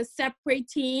with a separate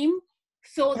team,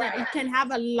 so that it can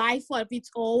have a life of its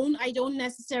own. I don't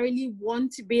necessarily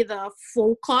want to be the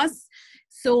focus.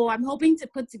 So I'm hoping to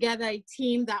put together a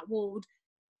team that would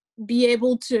be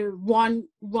able to run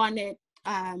it.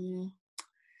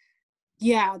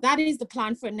 That is the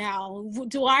plan for now.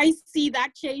 Do I see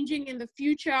that changing in the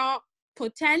future?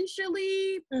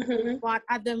 Potentially, but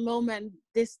at the moment,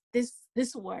 this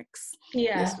works.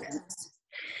 This works.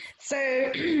 So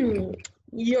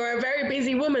you're a very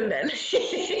busy woman then.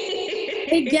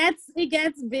 It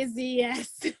gets busy,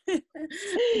 yes.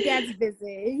 It gets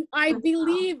busy. I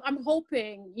believe, I'm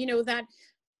hoping, you know, that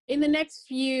in the next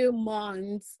few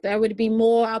months, there would be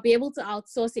more, I'll be able to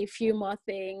outsource a few more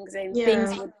things, and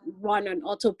things would run on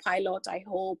autopilot, I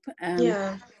hope.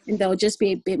 And there'll just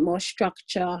be a bit more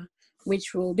structure,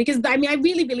 because I mean, I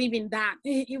really believe in that.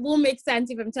 It won't make sense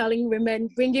if I'm telling women,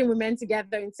 bringing women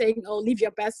together and saying, oh, live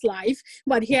your best life.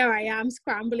 But here I am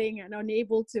scrambling and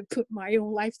unable to put my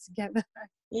own life together.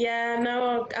 Yeah,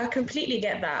 no, I completely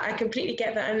get that.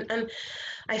 And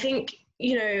I think,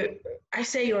 you know, I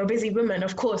say you're a busy woman.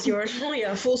 Of course, you're a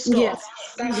lawyer, full stop. Yes.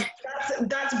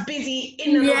 That's busy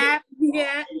in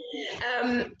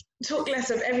and talk less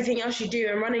of everything else you do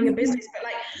and running a business. But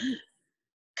like,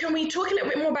 can we talk a little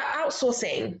bit more about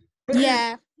outsourcing? Because,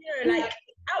 Yeah. like,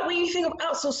 when you think of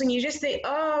outsourcing, you just think,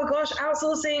 oh gosh,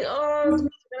 outsourcing, oh, you're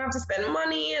gonna have to spend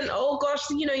money, and oh gosh,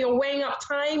 you're weighing up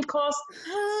time costs,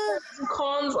 pros and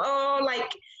cons. Oh, like,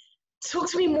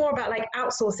 talk to me more about like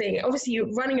outsourcing. Obviously,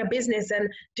 you're running a business and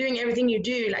doing everything you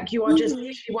do, like you are just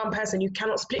literally one person. You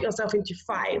cannot split yourself into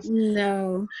five.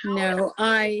 No, How does no.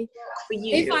 it work for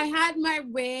If you? I had my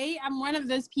way, I'm one of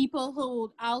those people who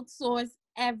would outsource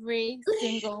every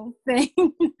single thing.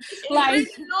 Like,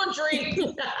 Including laundry.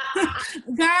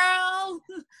 girl,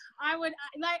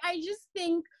 I just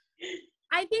think,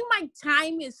 I think my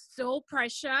time is so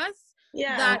precious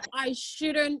Yeah. that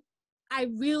I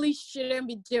really shouldn't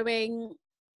be doing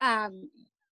um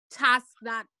tasks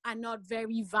that are not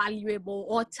very valuable,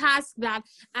 or tasks that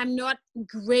I'm not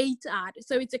great at.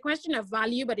 So it's a question of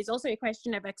value, but it's also a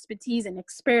question of expertise and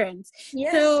experience.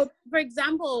 Yes. So for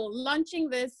example, launching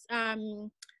this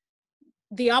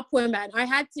The Up Women, I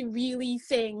had to really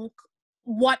think,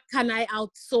 what can I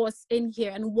outsource in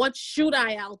here and what should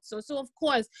I outsource? So of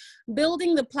course,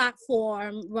 building the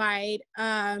platform, right?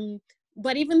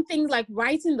 But even things like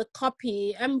writing the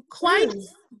copy,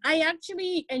 I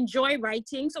actually enjoy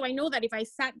writing. So I know that if I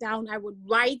sat down, I would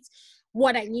write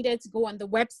what I needed to go on the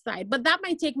website, but that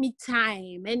might take me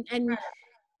time,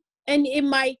 and it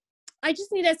might, I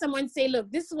just needed someone to say,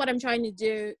 look, this is what I'm trying to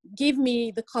do. Give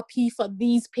me the copy for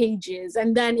these pages.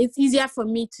 And then it's easier for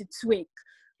me to tweak,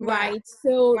 right?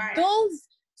 So those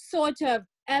sort of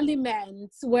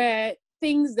elements were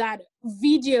things that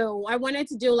I wanted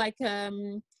to do like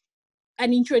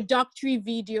an introductory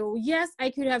video. Yes, I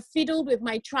could have fiddled with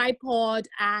my tripod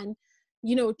and,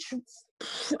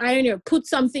 I don't know, put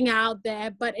something out there.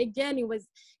 But again, it was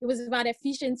about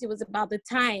efficiency. It was about the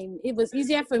time. It was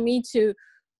easier for me to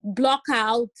block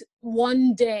out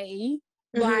one day,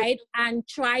 right, and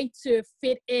try to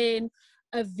fit in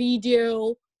a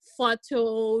video,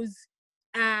 photos,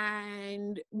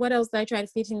 and what else did I try to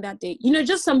fit in that day?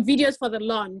 Just some videos for the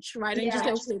launch, right? And just,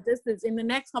 okay, this is in the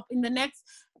next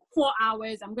 4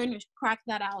 hours, I'm going to crack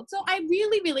that out. So I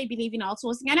really, really believe in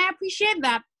outsourcing, and I appreciate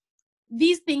that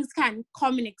these things can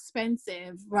come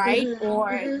inexpensive, right?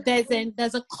 Or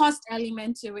there's a cost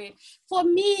element to it. For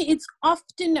me, it's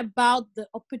often about the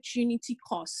opportunity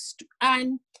cost.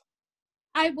 And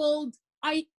I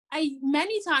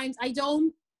many times I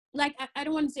don't I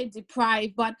don't want to say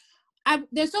deprive, but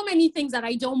there's so many things that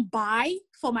I don't buy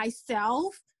for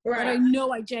myself that I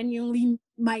know I genuinely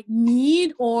might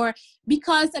need, or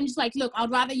because I'm just like, look,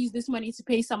 I'd rather use this money to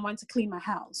pay someone to clean my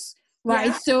house.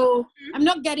 Right. So I'm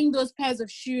not getting those pairs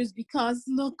of shoes because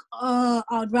look,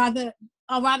 I'll rather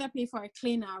pay for a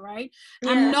cleaner, right?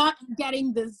 I'm not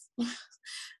getting this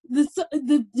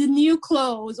the new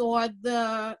clothes or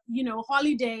the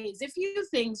holidays, a few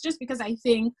things, just because I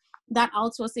think that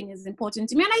outsourcing is important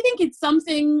to me. And I think it's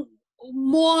something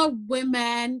more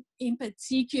women in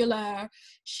particular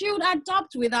should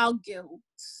adopt without guilt.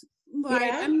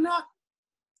 Right. I'm not.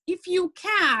 If you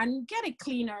can, get a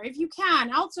cleaner. If you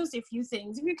can, outsource a few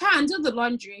things. If you can, do the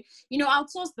laundry.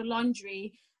 Outsource the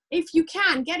laundry. If you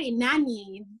can, get a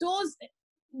nanny. Those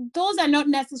are not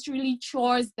necessarily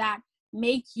chores that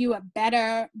make you a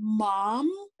better mom.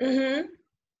 Those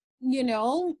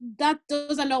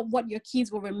are not what your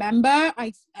kids will remember.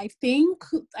 I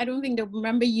don't think they'll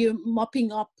remember you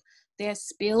mopping up their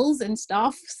spills and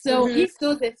stuff. So if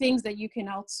those are things that you can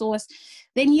outsource,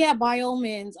 then by all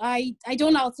means. I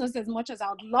don't outsource as much as I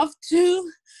would love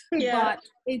to, but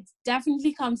it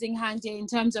definitely comes in handy in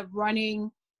terms of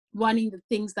running the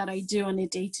things that I do on a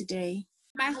day-to-day.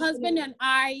 My husband and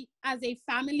I, as a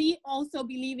family, also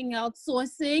believe in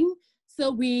outsourcing.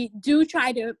 So we do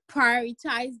try to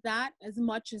prioritize that as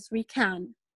much as we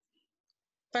can.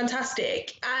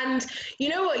 Fantastic. And you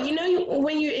know what?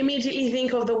 When you immediately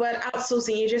think of the word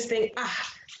outsourcing, you just think,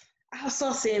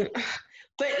 outsourcing.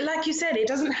 But like you said, it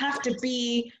doesn't have to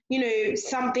be,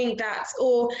 something that's,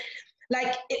 or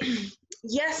like,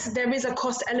 yes, there is a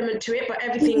cost element to it, but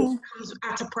everything comes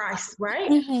at a price, right?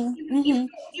 Even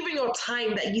your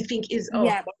time that you think is,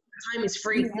 time is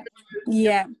free.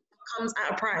 Comes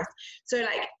at a price. So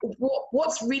like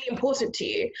what's really important to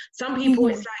you? Some people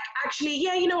it's like, actually,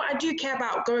 I do care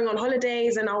about going on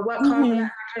holidays and I'll work hard for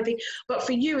that kind of thing. But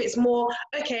for you, it's more,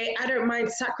 okay, I don't mind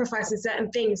sacrificing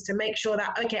certain things to make sure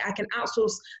that, okay, I can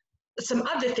outsource some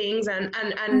other things and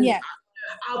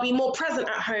I'll be more present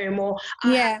at home, or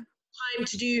I have time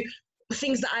to do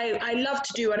things that I love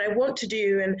to do and I want to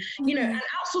do. And, you know, and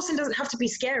outsourcing doesn't have to be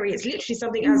scary. It's literally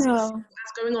something as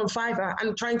going on Fiverr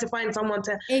and trying to find someone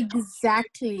to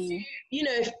Exactly.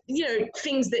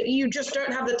 things that you just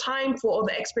don't have the time for or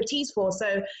the expertise for.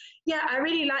 So yeah, I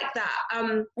really like that. I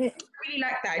really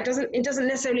like that. It doesn't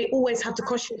necessarily always have to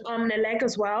cost you an arm and a leg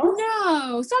as well.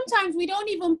 No, sometimes we don't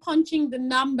even punching the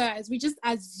numbers. We just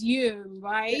assume,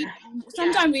 right? Yeah.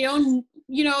 Sometimes we don't,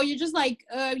 you're just like,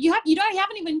 you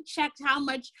haven't even checked how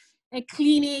much a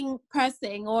cleaning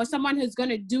person or someone who's going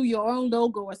to do your own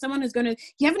logo or someone who's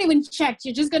you haven't even checked.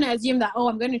 You're just going to assume that,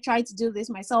 I'm going to try to do this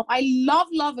myself. I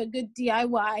love a good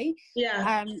DIY.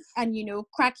 Yeah. And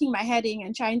cracking my head in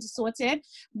and trying to sort it.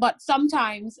 But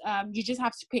sometimes you just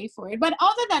have to pay for it. But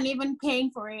other than even paying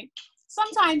for it,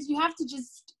 sometimes you have to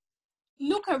just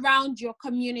look around your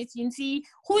community and see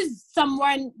who's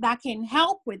someone that can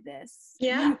help with this.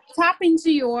 Yeah. You tap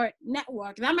into your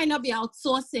network. That might not be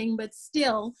outsourcing, but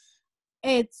still,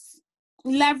 it's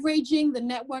leveraging the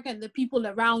network and the people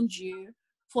around you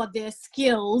for their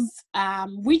skills,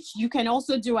 which you can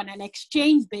also do on an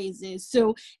exchange basis.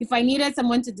 So if I needed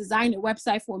someone to design a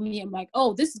website for me, I'm like,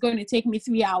 this is going to take me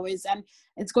 3 hours and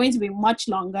it's going to be much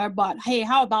longer. But hey,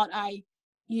 how about I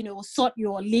sort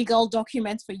your legal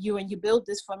documents for you and you build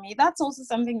this for me? That's also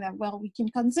something that, we can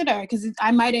consider, because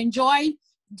I might enjoy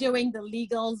doing the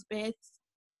legals bits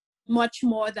much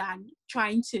more than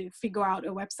trying to figure out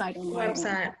a website on my own.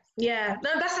 Yeah, no,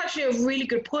 that's actually a really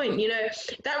good point.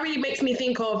 That really makes me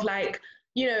think of like,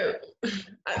 I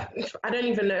don't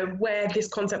even know where this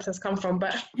concept has come from,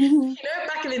 but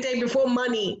back in the day before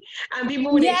money, and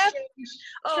people would exchange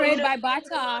trade by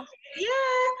barter.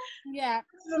 Yeah.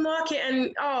 The market,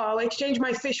 and I'll exchange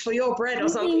my fish for your bread or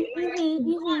something. It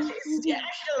actually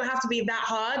doesn't have to be that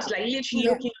hard. Like literally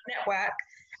looking at network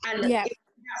and it's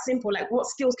that simple. Like, what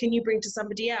skills can you bring to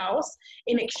somebody else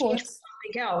in exchange for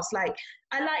something else? Like,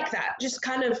 I like that. Just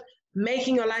kind of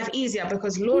making your life easier,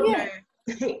 because Lord knows,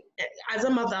 as a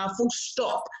mother, full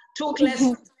stop, talk less,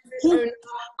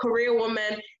 career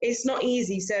woman, it's not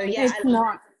easy. So yeah, it's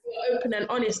not. Be open and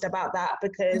honest about that,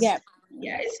 because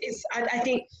it's I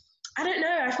think, I don't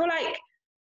know, I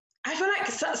feel like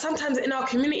sometimes in our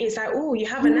community it's like, you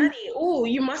have a nanny,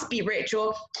 you must be rich,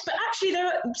 but actually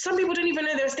some people don't even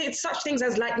know there's such things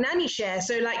as like nanny share.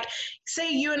 So like,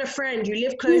 say you and a friend, you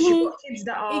live close, you've got kids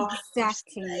that are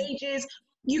ages,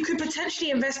 you could potentially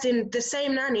invest in the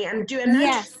same nanny and do a nanny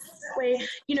that way,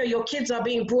 your kids are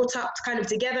being brought up kind of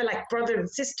together, like brother and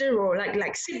sister, or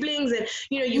like siblings, and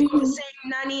you've got the same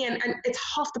nanny, and it's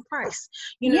half the price,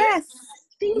 things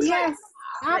like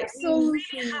absolutely.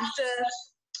 Like, we really have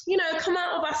to come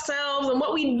out of ourselves and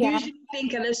what we usually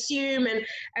think and assume,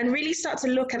 and really start to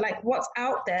look at like what's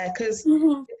out there, because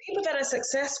the people that are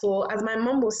successful, as my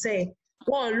mum will say,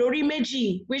 lori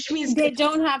meji, which means they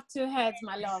don't have 2 heads,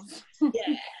 my love.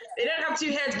 They don't have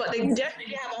 2 heads, but they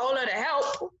definitely have a whole lot of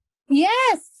help.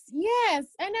 Yes,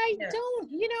 and I don't,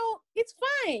 it's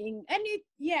fine, and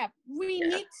we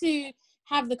need to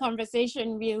have the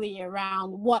conversation really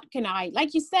around what can I,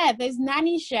 like you said, there's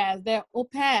nanny shares, there are au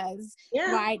pairs,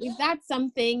 right? If that's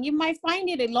something, you might find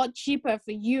it a lot cheaper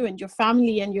for you and your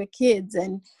family and your kids,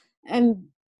 and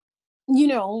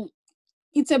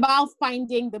it's about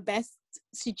finding the best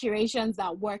situations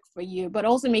that work for you, but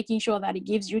also making sure that it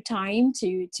gives you time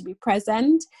to be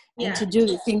present and to do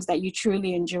the things that you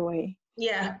truly enjoy.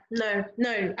 No,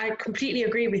 I completely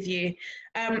agree with you,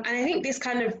 and I think this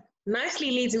kind of nicely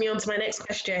leads me on to my next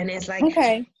question. Is like,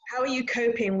 how are you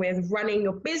coping with running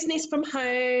your business from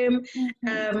home,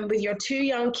 with your 2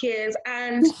 young kids,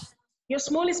 and your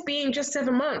smallest being just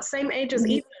 7 months, same age as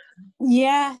Eva?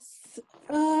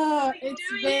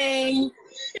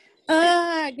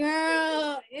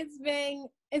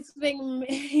 It's been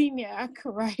maniac,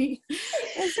 right?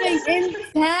 It's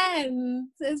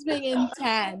been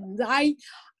intense.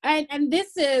 And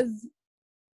this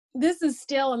is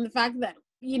still on the fact that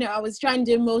I was trying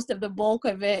to do most of the bulk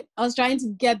of it. I was trying to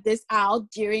get this out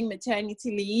during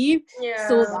maternity leave,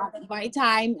 so that by the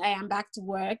time I am back to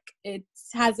work, it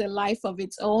has a life of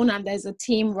its own and there's a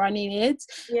team running it.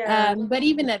 But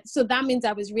even so that means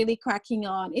I was really cracking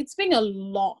on. It's been a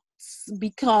lot,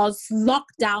 because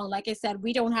lockdown, like I said,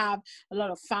 we don't have a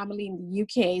lot of family in the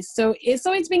UK, so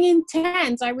it's been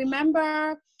intense. I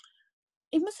remember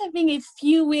it must have been a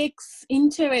few weeks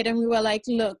into it, and we were like,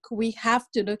 look, we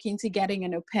have to look into getting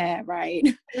an au pair, right?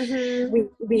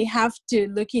 We have to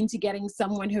look into getting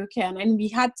someone who can, and we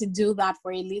had to do that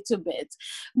for a little bit.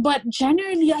 But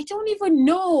generally, I don't even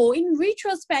know. In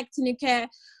retrospect, Nika,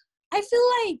 I feel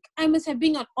like I must have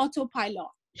been on autopilot.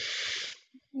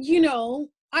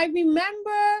 I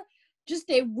remember just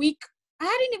a week I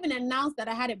hadn't even announced that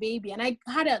I had a baby, and I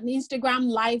had an Instagram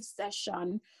live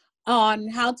session on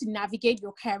how to navigate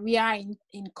your career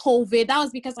in COVID. That was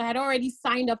because I had already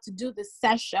signed up to do the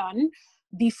session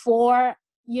before,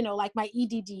 you know, like my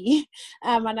EDD,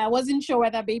 and I wasn't sure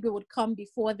whether baby would come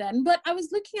before then. But I was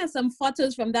looking at some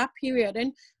photos from that period,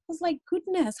 and I was like,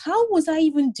 goodness, how was I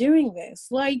even doing this?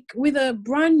 Like, with a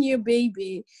brand new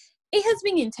baby, it has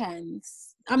been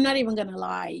intense. I'm not even gonna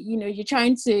lie. You know, you're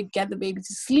trying to get the baby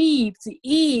to sleep, to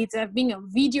eat. I've been on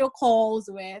video calls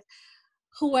with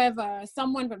whoever,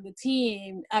 someone from the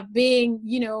team. I've been,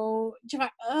 you know, you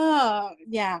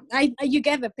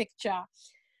get the picture.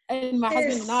 And my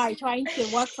husband and I trying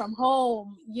to work from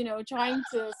home, you know, trying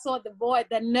to sort the boy.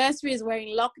 The nurseries were in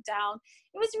lockdown.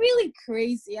 It was really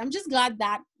crazy. I'm just glad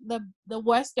that the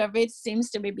worst of it seems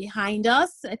to be behind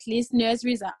us. At least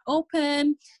nurseries are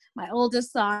open. My older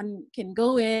son can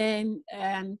go in,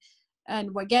 and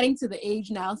we're getting to the age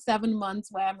now, 7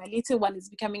 months, where my little one is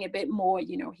becoming a bit more,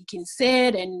 you know, he can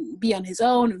sit and be on his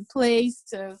own and play.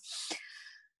 So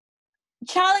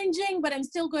challenging, but I'm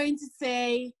still going to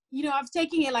say, you know, I've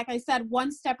taken it, like I said,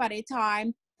 one step at a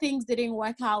time. Things didn't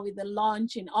work out with the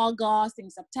launch in August,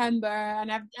 in September,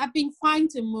 and I've been trying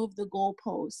to move the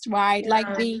goalpost, right?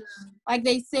 Yeah. Like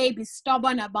they say, be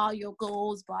stubborn about your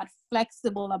goals, but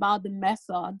flexible about the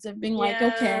methods. I've been like,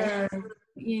 okay,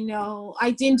 you know,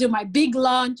 I didn't do my big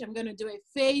launch. I'm going to do a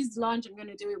phased launch. I'm going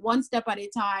to do it one step at a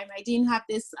time. I didn't have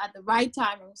this at the right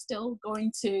time. I'm still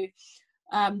going to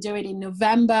do it in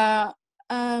November.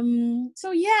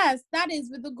 So yes, that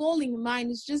is with the goal in mind.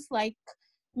 It's just like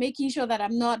making sure that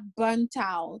I'm not burnt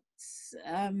out,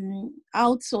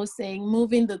 outsourcing,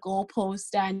 moving the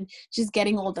goalpost, and just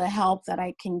getting all the help that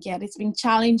I can get. It's been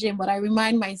challenging, but I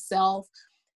remind myself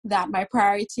that my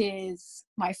priority is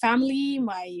my family,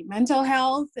 my mental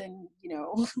health, and, you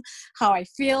know, how I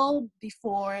feel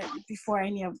before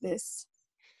any of this.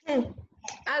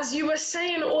 As you were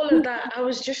saying all of that, I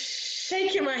was just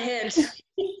shaking my head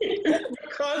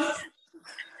because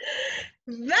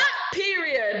that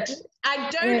period, I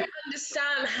don't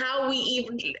understand how we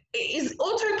even, is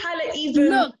autopilot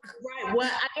even right word?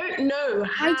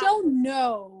 I don't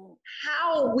know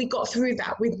how we got through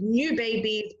that with new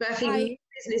babies, birthing new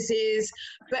businesses,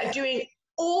 but doing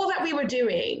all that we were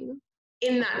doing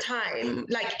in that time.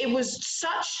 Like, it was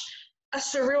such a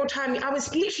surreal time. I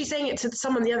was literally saying it to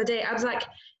someone the other day. I was like,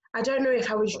 I don't know if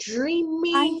I was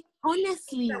dreaming.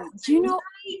 Honestly, do you know?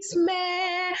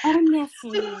 Nightmare.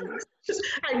 Honestly.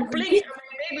 I blinked and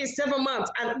my baby is 7 months.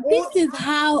 And this is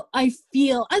how I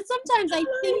feel. And sometimes I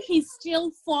think he's still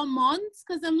 4 months,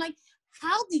 because I'm like,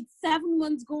 how did 7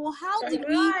 months go? How did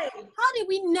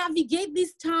we navigate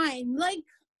this time? Like,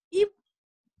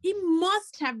 it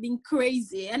must have been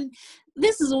crazy. And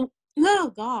this is, oh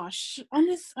gosh,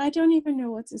 honest, I don't even know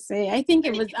what to say. I think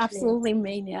it was absolutely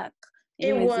maniac.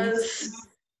 It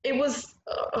was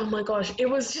oh my gosh, it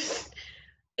was just,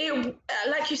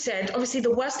 like you said, obviously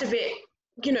the worst of it,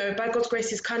 you know, by God's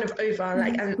grace, is kind of over,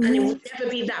 like, and it will never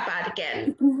be that bad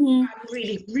again. I'm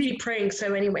really, really praying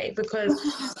so anyway, because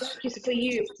for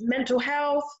you, mental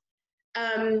health,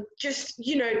 just,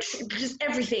 you know, just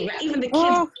everything, like even the kids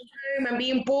home and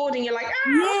being bored, and you're like,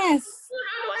 yes,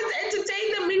 how do I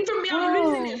entertain them? For me, I'm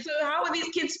losing it. So how are these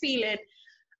kids feeling?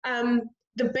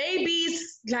 The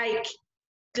babies, like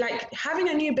having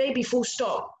a new baby, full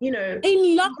stop, you know,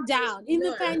 in lockdown, in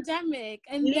the pandemic,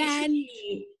 and literally,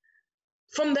 then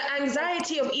from the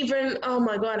anxiety of even, oh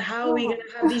my God, how are we going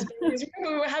to have these babies?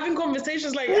 We were having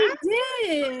conversations like, did.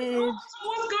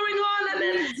 What's going on? And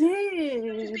then just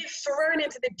being thrown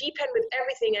into the deep end with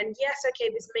everything. And yes,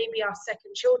 okay, this may be our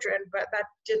second children, but that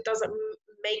just doesn't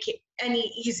make it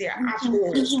any easier at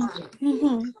all.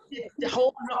 The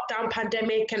whole lockdown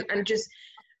pandemic and just,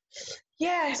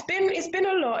 yeah, it's been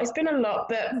a lot,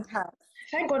 but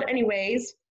thank God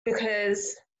anyways,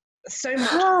 because so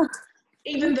much,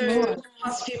 even though the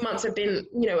past few months have been,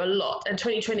 you know, a lot, and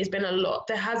 2020 has been a lot,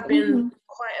 there has been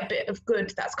quite a bit of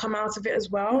good that's come out of it as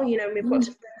well. You know, we've got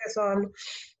to focus on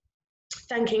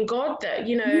thanking God that,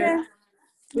 you know,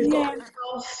 we've got good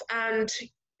health, and,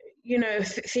 you know,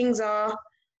 things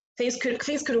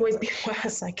could always be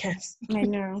worse, I guess. I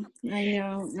know.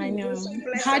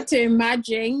 Hard to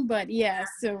imagine, but yeah,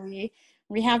 so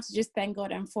we have to just thank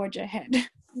God and forge ahead.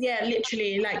 Yeah,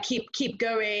 literally, like keep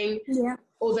going. Yeah.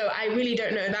 Although I really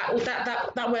don't know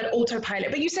that word autopilot.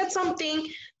 But you said something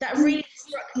that really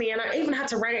struck me, and I even had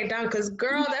to write it down, because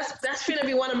girl, that's gonna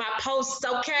be one of my posts.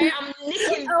 Okay, I'm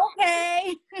nicking.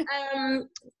 Okay.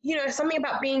 You know, something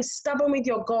about being stubborn with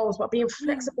your goals, but being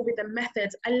flexible with the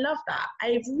methods. I love that.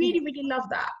 I really, really love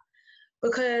that,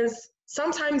 because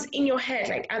sometimes in your head,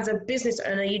 like as a business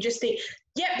owner, you just think,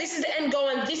 yep, this is the end goal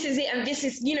and this is it. And this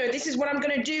is, this is what I'm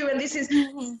going to do. And this is,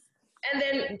 and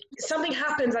then something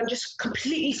happens and just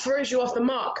completely throws you off the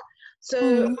mark.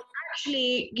 So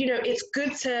actually, it's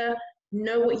good to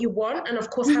know what you want and of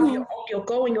course have your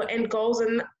goal and your end goals.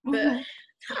 And but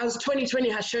as 2020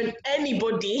 has shown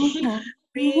anybody,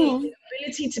 the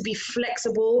ability to be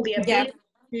flexible, the ability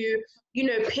to,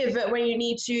 pivot when you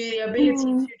need to, the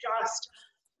ability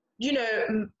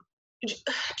to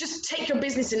just take your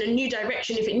business in a new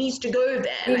direction if it needs to go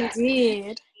there.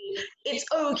 Indeed. It's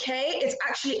okay. It's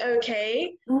actually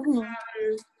okay.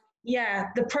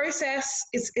 The process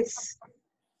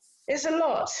it's a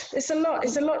lot. It's a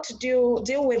lot to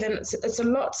deal with, and it's a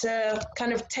lot to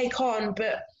kind of take on.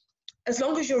 But as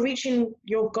long as you're reaching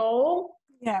your goal,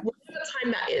 whatever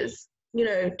time that is,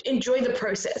 enjoy the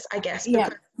process, I guess.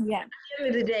 Because at the end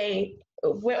of the day,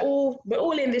 we're all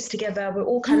in this together. We're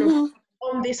all kind of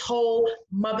on this whole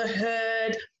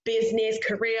motherhood, business,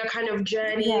 career kind of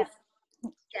journey.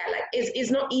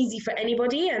 It's not easy for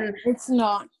anybody, and it's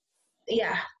not.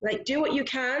 Do what you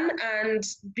can and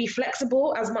be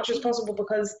flexible as much as possible,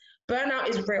 because burnout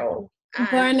is real.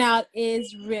 Burnout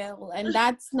is real, and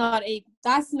that's not a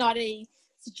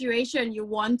situation you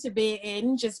want to be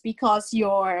in just because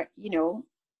you're,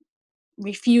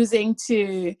 refusing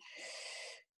to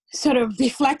sort of be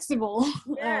flexible.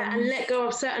 And let go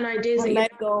of certain ideas. And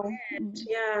let go.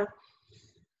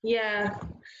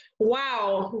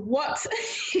 Wow, what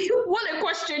what a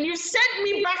question. You sent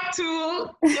me back to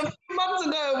a few months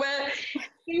ago where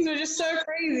things were just so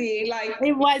crazy. Like,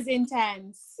 it was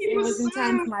intense. It was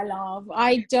intense, my love.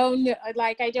 I don't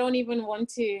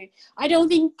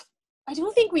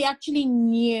think we actually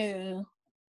knew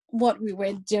what we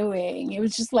were doing. It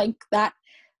was just like that.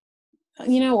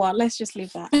 You know what? Let's just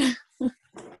leave that.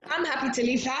 I'm happy to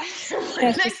leave that.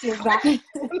 Let's just leave that.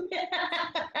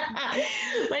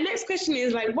 My next question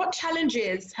is, what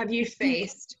challenges have you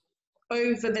faced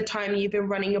over the time you've been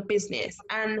running your business,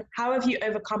 and how have you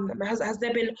overcome them? Has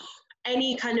there been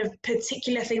any kind of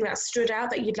particular thing that stood out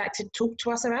that you'd like to talk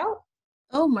to us about?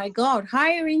 Oh my God,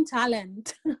 hiring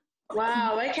talent.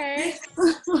 Wow, okay.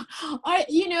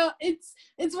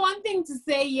 It's one thing to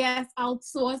say, yes,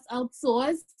 outsource,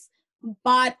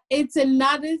 but it's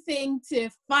another thing to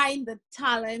find the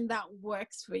talent that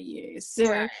works for you.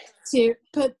 So to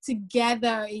put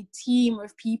together a team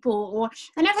of people,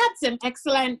 and I've had some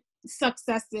excellent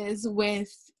successes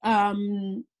with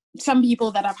some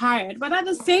people that I've hired, but at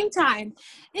the same time,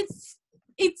 it's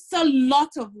a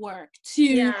lot of work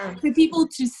for people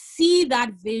to see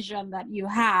that vision that you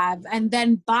have and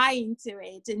then buy into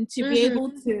it, and to be able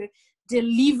to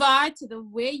deliver to the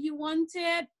way you want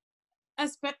it.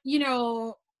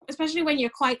 Especially when you're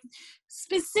quite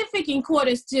specific in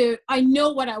quarters to, I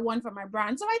know what I want for my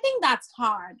brand. So I think that's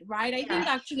hard, right? I think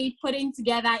actually putting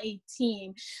together a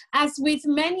team, as with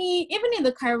many, even in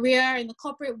the career, in the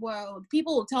corporate world,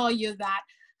 people will tell you that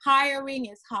hiring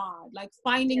is hard, like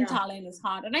finding talent is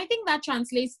hard. And I think that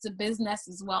translates to business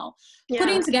as well.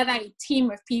 Putting together a team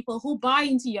of people who buy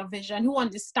into your vision, who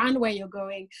understand where you're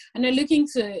going, and are looking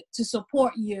to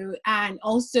support you and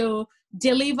also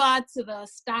deliver to the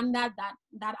standard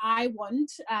that I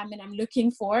want and I'm looking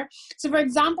for. So for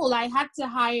example, I had to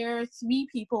hire 3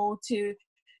 people to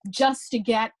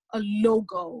get a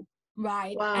logo,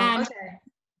 right? Wow.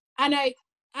 And I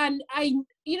when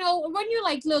you're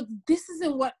like, look, this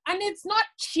isn't what, and it's not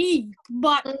cheap,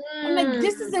 but I'm like,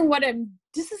 this isn't what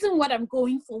I'm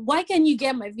going for. Why can't you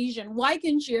get my vision? Why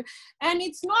can't you? And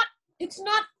it's not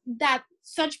that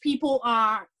such people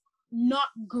are not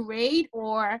great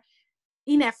or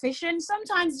inefficient.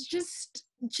 Sometimes just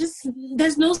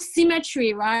there's no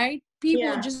symmetry, right?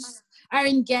 People just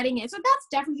aren't getting it. So that's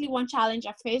definitely one challenge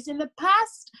I faced in the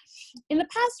past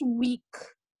week.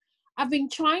 I've been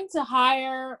trying to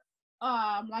hire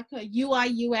like a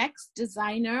UI UX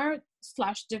designer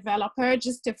 / developer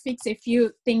just to fix a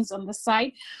few things on the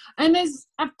site, and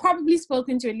I've probably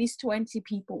spoken to at least 20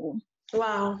 people.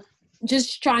 Wow.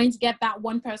 Just trying to get that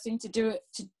one person to do it,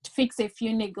 to fix a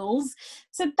few niggles.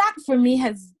 So that for me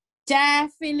has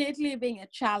definitely been a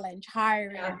challenge,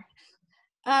 hiring.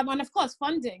 And of course,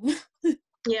 funding.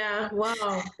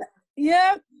 Wow.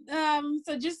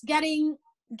 So just getting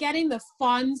the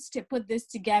funds to put this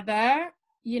together,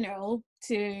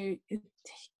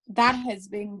 that has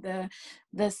been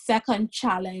the second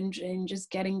challenge in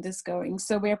just getting this going.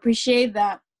 So we appreciate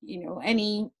that,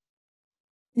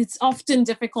 it's often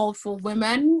difficult for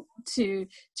women to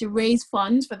raise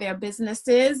funds for their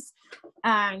businesses,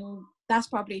 and that's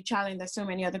probably a challenge that so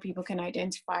many other people can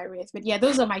identify with. But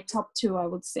those are my top 2, I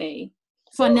would say,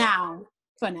 for now.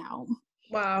 for now.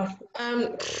 Wow.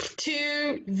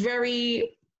 Two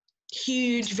very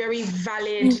huge, very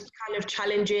valid kind of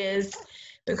challenges,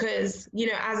 because, you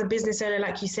know, as a business owner,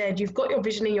 like you said, you've got your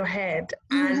vision in your head,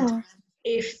 and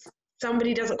if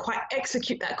somebody doesn't quite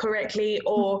execute that correctly,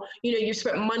 or, you know, you've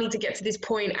spent money to get to this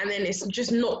point and then it's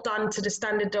just not done to the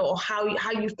standard or how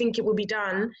you think it will be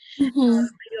done, you're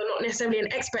not necessarily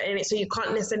an expert in it, so you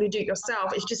can't necessarily do it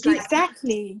yourself. It's just like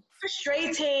Exactly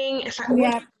frustrating. It's like, what do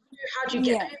you do? How do you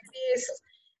get over this?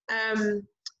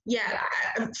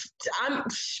 I'm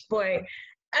boy,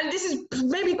 and this is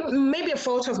maybe a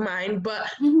fault of mine,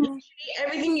 but literally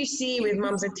everything you see with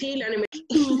Mums at Tea Learning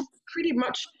pretty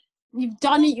much you've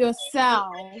done it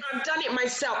yourself. I've done it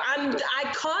myself, and I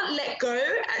can't let go,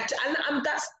 and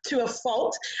that's to a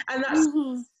fault, and that's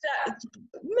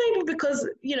maybe because,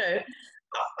 you know,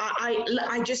 I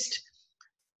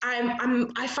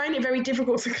find it very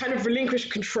difficult to kind of relinquish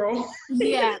control.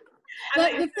 Yeah.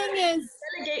 But the thing is,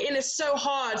 delegating is so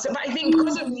hard. So, but I think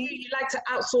because of you like to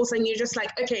outsource, and you're just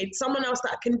like, okay, someone else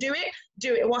that can do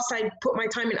it whilst I put my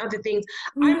time in other things.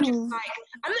 I'm just like,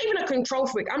 I'm not even a control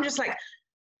freak. I'm just like,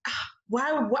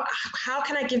 how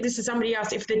can I give this to somebody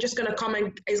else if they're just going to come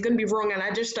and it's going to be wrong and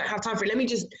I just don't have time for it? Let me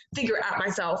just figure it out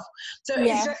myself. So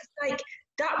it's just like,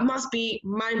 that must be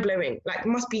mind-blowing. Like,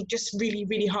 must be just really,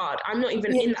 really hard. I'm not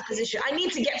even in that position. I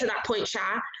need to get to that point,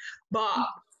 Sha, but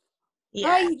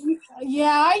I know,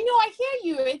 I hear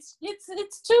you. It's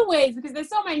two ways, because there's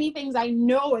so many things I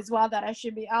know as well that I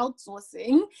should be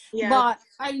outsourcing, but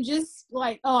I'm just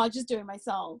like, I'll just do it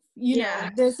myself. You know,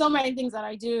 there's so many things that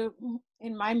I do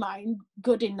in my mind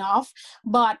good enough,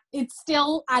 but it's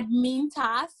still admin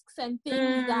tasks and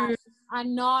things that are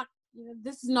not, you know,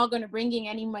 this is not going to bring in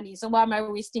any money. So why am I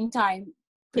wasting time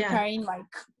preparing like,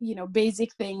 you know,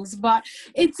 basic things? But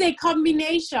it's a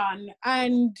combination,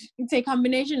 and it's a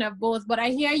combination of both. But I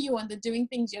hear you on the doing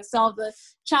things yourself. The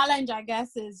challenge, I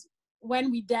guess, is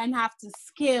when we then have to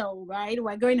scale, right?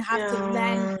 We're going to have to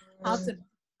learn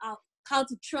how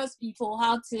to trust people,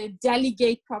 how to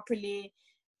delegate properly.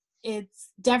 It's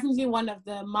definitely one of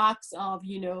the marks of,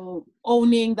 you know,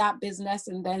 owning that business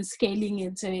and then scaling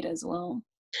into it as well.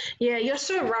 Yeah, you're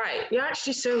so right. You're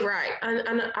actually so right.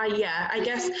 And I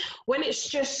guess when it's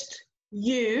just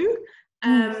you,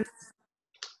 and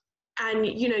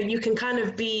you know, you can kind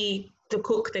of be the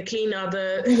cook, the cleaner,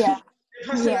 the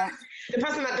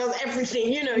person that does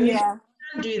everything, you know, you can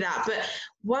do that. But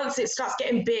once it starts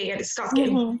getting big and it starts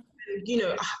getting, you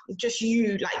know, just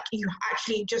you, like, you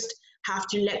actually just have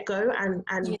to let go, and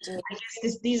I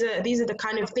guess these are the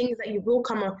kind of things that you will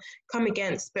come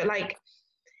against. But like,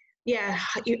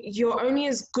 you're only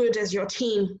as good as your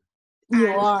team.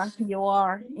 You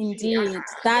are indeed.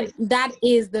 That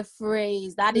is the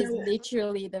phrase. That is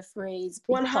literally the phrase.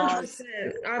 100%.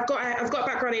 I've got a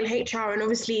background in HR and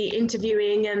obviously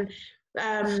interviewing and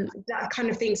that kind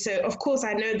of thing. So of course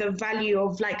I know the value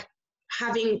of like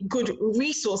having good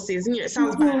resources. You know, it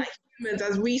sounds bad, like humans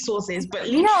as resources, but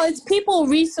you know, it's people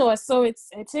resource, so it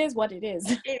is what it is.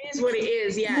 It is what it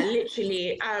is. Yeah,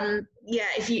 literally.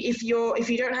 If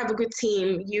you don't have a good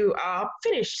team, you are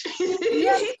finished.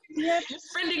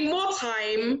 Spending more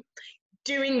time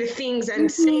doing the things and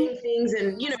saying things,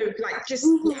 and, you know, like just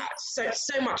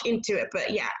so much into it.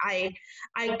 But yeah, I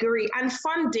agree. And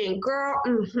funding, girl,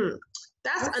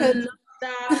 that's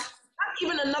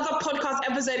even another podcast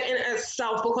episode in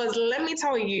itself, because let me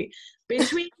tell you,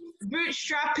 between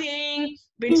bootstrapping,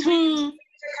 between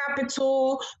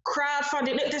capital,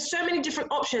 crowdfunding, there's so many different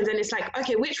options, and it's like,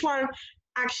 okay, which one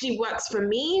actually works for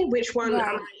me? Which one am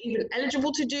I even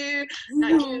eligible to do?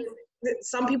 Like, you know,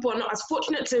 some people are not as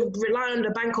fortunate to rely on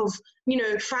the bank of, you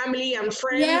know, family and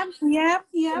friends.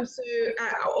 And so,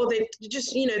 or they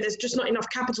just, you know, there's just not enough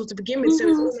capital to begin with. So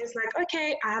it's almost like,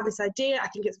 okay, I have this idea, I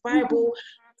think it's viable.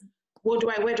 Where do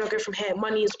I go from here?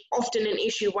 Money is often an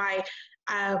issue why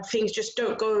things just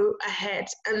don't go ahead.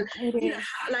 And you know,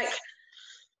 like,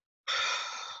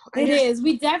 it is.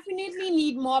 We definitely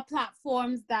need more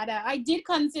platforms that I did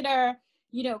consider,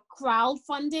 you know,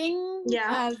 crowdfunding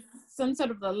as some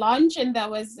sort of a launch, and there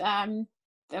was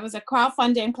a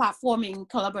crowdfunding platform in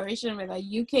collaboration with a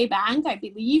UK bank, I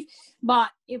believe, but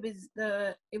it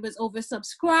was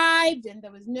oversubscribed and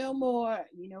there was no more,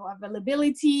 you know,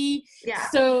 availability.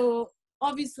 So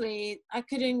obviously I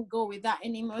couldn't go with that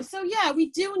anymore. So yeah,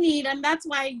 we do need, and that's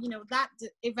why, you know, that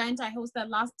event I hosted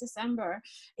last December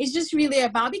is just really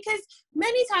about, because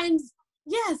many times,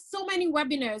 yes, so many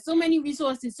webinars, so many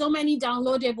resources, so many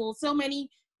downloadables, so many,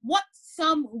 what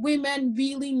some women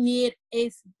really need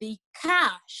is the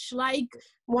cash. Like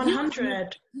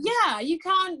 100. You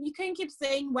can't keep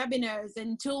saying webinars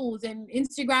and tools and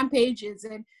Instagram pages,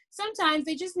 and sometimes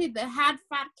they just need the hard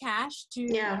fat cash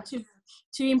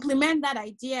to implement that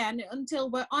idea. And until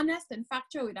we're honest and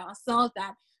factual with ourselves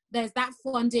that there's that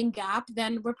funding gap,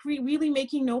 then we're really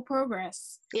making no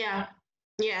progress. Yeah,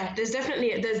 there's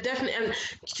definitely, and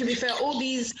to be fair, all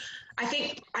these, I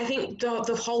think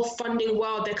the whole funding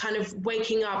world, they're kind of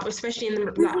waking up, especially in the,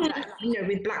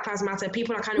 with Black Lives Matter,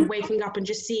 people are kind of waking up and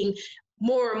just seeing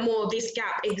more and more this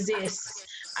gap exists,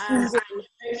 and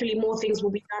hopefully more things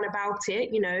will be done about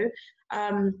it.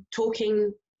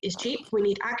 Talking is cheap. We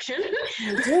need action.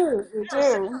 We do.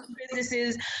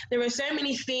 Businesses, there are so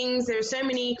many things, there are so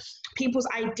many people's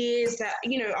ideas that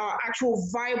are actual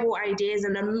viable ideas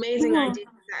and amazing ideas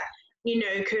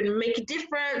that could make a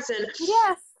difference and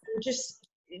just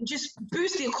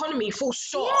boost the economy, full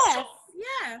stop.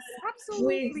 Yes,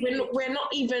 absolutely. We're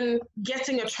not even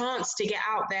getting a chance to get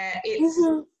out there. It's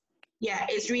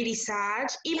it's really sad,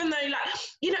 even though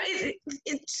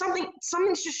it's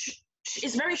something's just,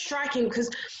 it's very striking, because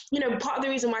part of the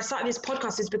reason why I started this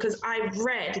podcast is because I've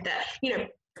read that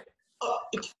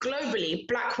globally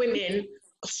Black women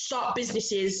start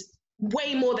businesses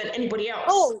way more than anybody else.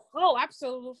 Oh,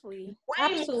 absolutely. Way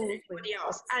more than anybody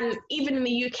else. And even in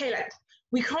the UK,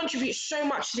 we contribute so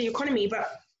much to the economy, but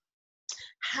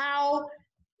how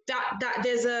that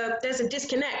there's a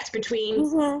disconnect between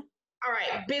all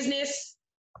right, business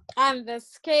and the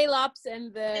scale ups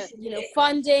and the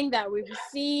funding that we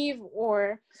receive,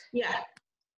 or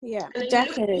and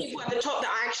definitely. You look at people at the top that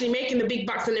are actually making the big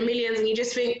bucks and the millions, and you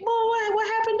just think, well, what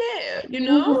happened there?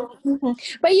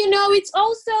 But it's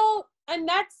also, and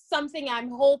that's something I'm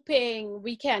hoping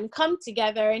we can come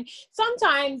together. And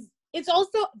sometimes it's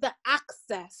also the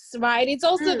access, right? It's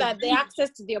also that the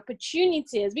access to the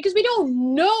opportunities, because we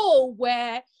don't know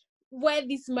where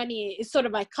this money is sort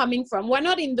of like coming from. We're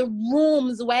not in the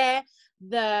rooms where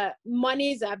the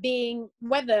monies are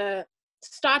where the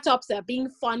startups are being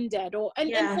funded,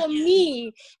 and for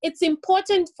me, it's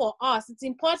important for us. It's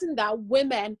important that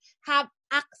women have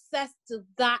access to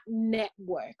that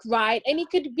network, right? And it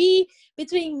could be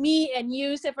between me and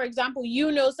you. Say, for example,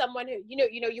 someone who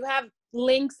you have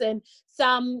links and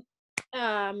some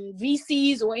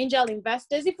VCs or angel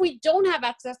investors. If we don't have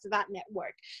access to that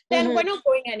network, then we're not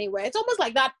going anywhere. It's almost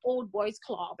like that old boys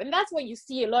club, and that's where you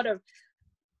see a lot of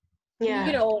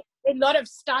a lot of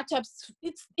startups.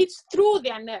 It's through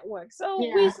their network. So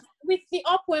with the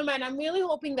Up Women, I'm really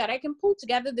hoping that I can pull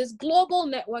together this global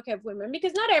network of women,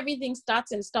 because not everything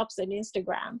starts and stops on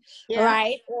Instagram,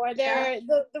 right? Or the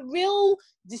real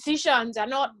decisions they're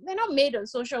not made on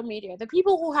social media. The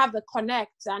people who have the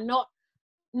connects are not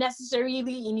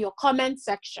necessarily in your comment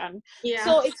section.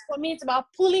 So for me, it's about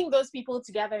pulling those people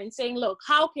together and saying, look,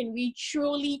 how can we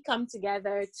truly come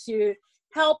together to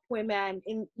help women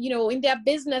in their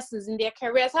businesses, in their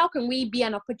careers? How can we be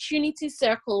an opportunity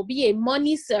circle, be a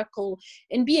money circle,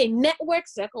 and be a network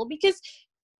circle? Because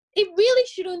it really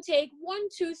shouldn't take 1,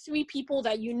 2, 3 people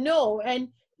that and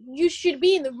you should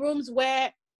be in the rooms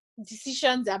where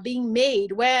decisions are being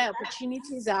made, where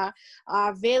opportunities are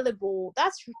available.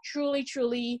 That's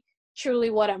truly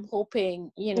what I'm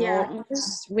hoping,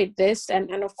 with this,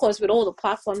 and of course with all the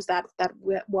platforms that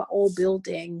we're all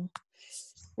building.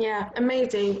 Yeah,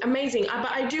 amazing.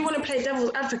 But I do want to play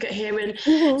devil's advocate here, and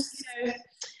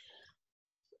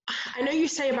I know you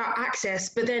say about access,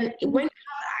 but then when you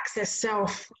have access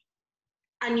self,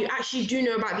 and you actually do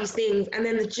know about these things, and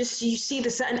then you see the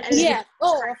certain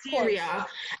criteria,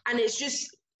 and it's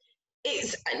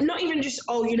not even just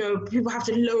people have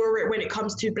to lower it when it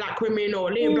comes to Black women or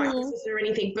Black business or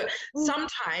anything, but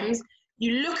sometimes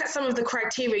you look at some of the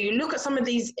criteria, you look at some of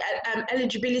these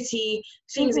eligibility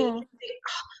things, and you think,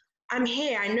 I'm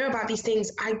here, I know about these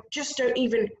things, I just don't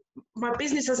even, my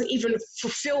business doesn't even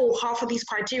fulfill half of these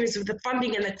criteria of the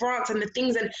funding and the grants and the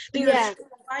things that I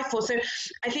apply for. So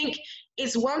I think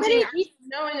it's one thing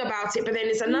knowing about it, but then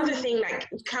it's another thing, like,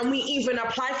 can we even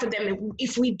apply for them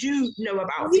if we do know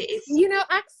about it?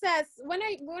 Access, when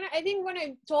I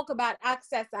talk about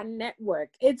access and network,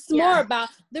 it's more about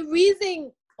the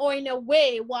reason, or in a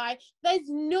way, why there's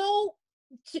no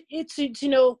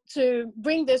to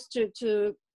bring this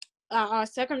to our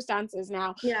circumstances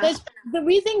now. There's the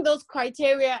reason those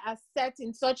criteria are set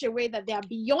in such a way that they are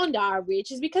beyond our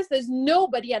reach is because there's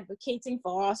nobody advocating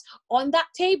for us on that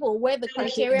table where the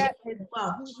criteria is.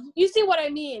 You see what I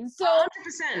mean? So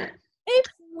 100%.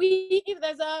 if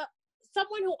there's a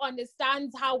someone who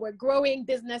understands how we're growing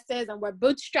businesses and we're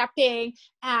bootstrapping,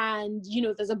 and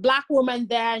there's a Black woman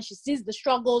there and she sees the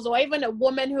struggles, or even a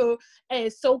woman who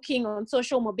is so keen on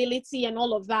social mobility and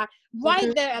all of that,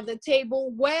 right there at the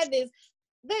table, where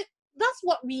that's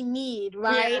what we need,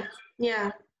 right?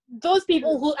 Yeah. Those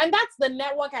people who, and that's the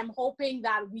network I'm hoping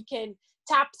that we can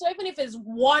tap. So even if it's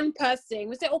one person,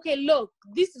 we say, okay, look,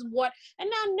 this is what, and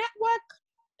now network,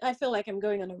 I feel like I'm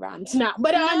going on a rant now,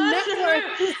 but our network.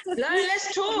 No,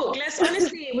 let's talk. Let's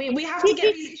honestly, we have to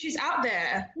get these issues out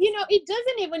there. It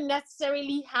doesn't even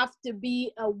necessarily have to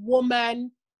be a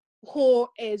woman who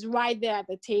is right there at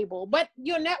the table, but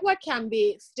your network can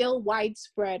be still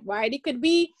widespread, right? It could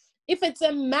be, if it's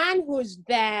a man who's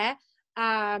there,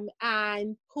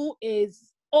 and who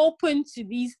is open to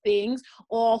these things,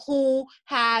 or who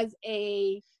has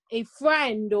a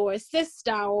friend or a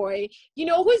sister, or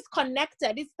who's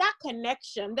connected, it's that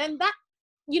connection, then that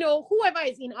whoever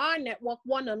is in our network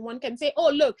one-on-one can say,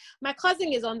 oh, look, my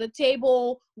cousin is on the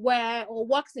table or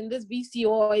works in this VC,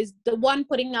 or is the one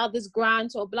putting out this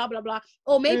grant, or blah blah blah,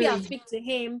 or maybe I'll speak to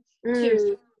him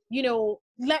to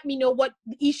let me know what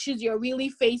issues you're really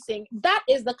facing. That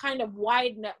is the kind of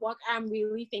wide network I'm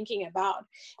really thinking about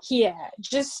here.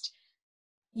 Just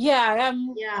I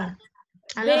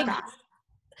love that.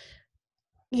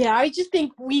 Yeah, I just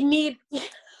think we need,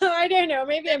 I don't know,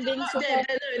 maybe I'm being super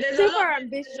ambitious. There's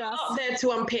a lot there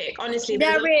to unpick, honestly.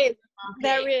 There is.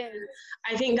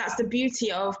 I think that's the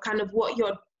beauty of kind of what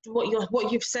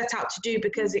you've set out to do,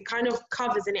 because it kind of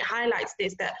covers and it highlights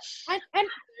this. And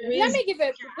let me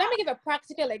give a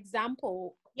practical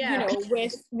example.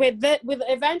 With the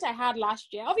event I had last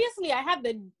year, obviously I had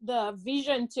the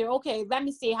vision to, okay, let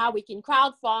me see how we can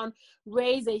crowdfund,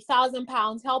 raise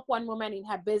 £1,000, help one woman in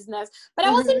her business, but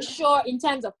I wasn't sure in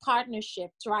terms of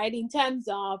partnerships, right? In terms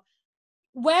of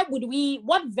what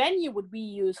venue would we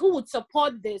use, who would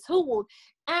support this,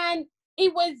 and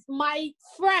it was my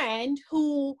friend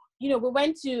who, we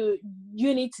went to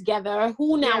uni together,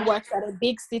 who now works at a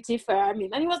big city firm,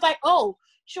 and he was like, oh,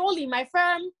 surely my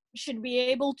firm should be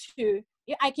able to,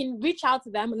 I can reach out to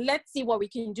them and let's see what we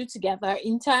can do together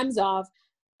in terms of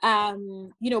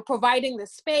providing the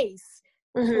space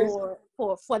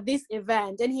for this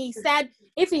event. And he said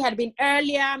if he had been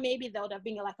earlier, maybe there would have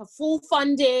been like a full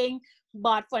funding,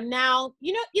 but for now,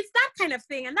 it's that kind of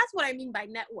thing. And that's what I mean by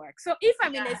network. So if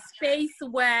I'm in a space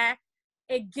where,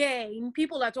 again,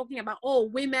 people are talking about, oh,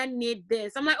 women need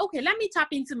this, I'm like, okay, let me tap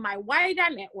into my wider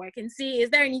network and see, is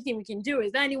there anything we can do?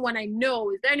 Is there anyone I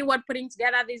know? Is there anyone putting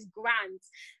together these grants?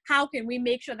 How can we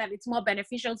make sure that it's more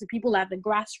beneficial to people at the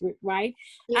grassroots, right?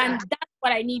 And that's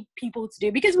what I need people to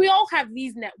do, because we all have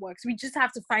these networks. We just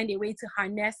have to find a way to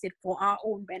harness it for our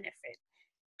own benefit.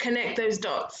 Connect those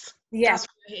dots. That's what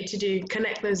we're here to do.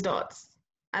 Connect those dots.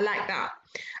 I like that.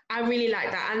 I really like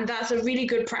that. And that's a really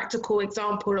good practical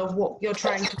example of what you're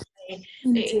trying to say.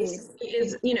 It is,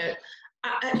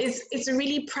 it's a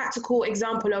really practical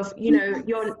example of,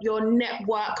 your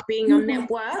network being your net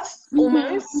worth,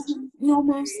 almost.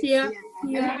 Almost, yeah.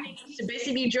 To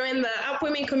basically join the Up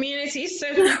Women community so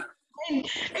you can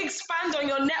expand on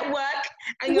your network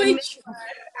and your network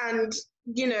and,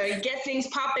 get things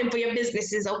popping for your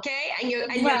businesses, okay? And your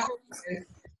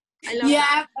I love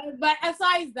that. But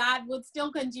aside that, we'll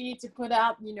still continue to put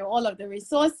up, all of the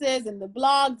resources and the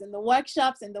blogs and the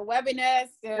workshops and the webinars.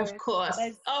 So of course.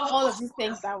 All of these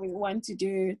things that we want to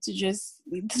do to just,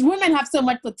 women have so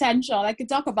much potential. I could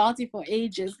talk about it for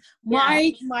ages.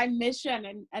 My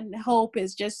mission and hope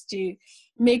is just to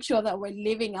make sure that we're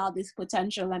living out this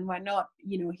potential and we're not,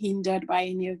 hindered by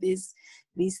any of these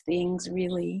things,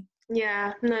 really.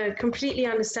 Yeah, no, completely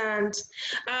understand.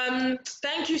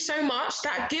 Thank you so much.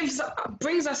 That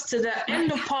brings us to the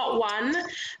end of part 1.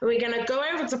 We're going to go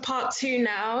over to part 2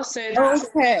 now. So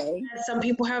some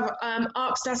people have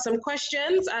asked us some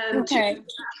questions, and actually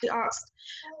asked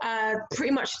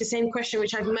pretty much the same question,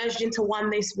 which I've merged into one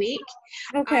this week.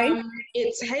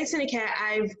 It's, hey Tanika,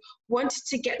 I've wanted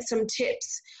to get some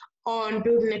tips on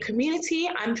building a community.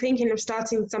 I'm thinking of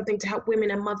starting something to help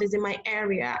women and mothers in my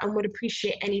area and would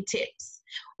appreciate any tips,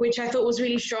 which I thought was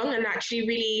really strong and actually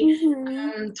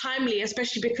really timely,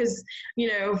 especially because,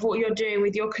 of what you're doing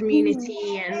with your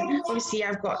community. And obviously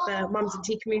I've got the Mums and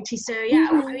Tea community. So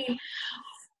I mean,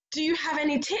 do you have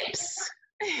any tips?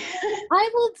 I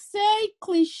would say,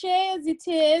 cliche as it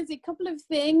is, a couple of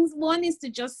things. One is to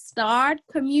just start.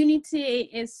 Community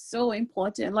is so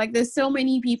important. Like, there's so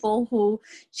many people who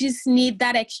just need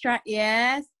that extra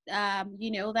ear,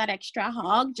 that extra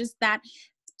hug, just that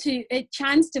a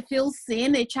chance to feel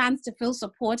seen, a chance to feel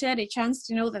supported, a chance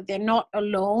to know that they're not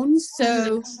alone.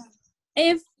 So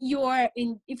if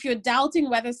you're doubting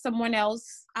whether someone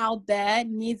else out there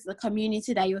needs the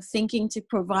community that you're thinking to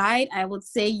provide, I would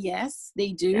say yes,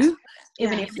 they do,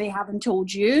 even if they haven't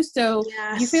told you. So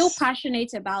if you feel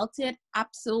passionate about it,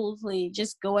 absolutely,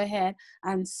 just go ahead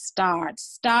and start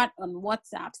on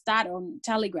WhatsApp, start on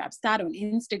Telegram, start on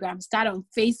Instagram, start on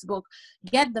Facebook.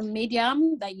 Get the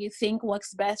medium that you think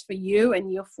works best for you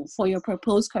and for your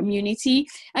proposed community,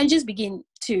 and just begin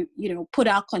to put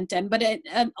out content. But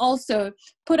also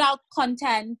put out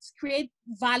content, create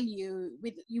value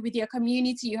with your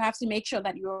community. You have to make sure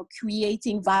that you're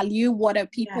creating value. What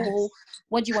do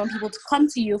you want people to come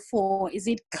to you for? Is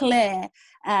it clear?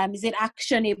 Is it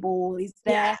actionable? Is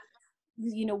there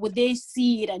would they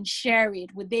see it and share it?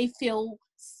 Would they feel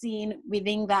seen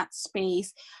within that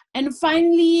space? And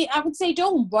finally, I would say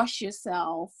don't rush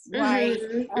yourself, right?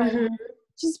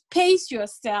 Just pace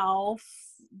yourself.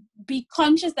 Be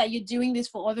conscious that you're doing this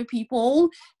for other people.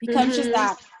 Be conscious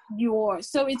that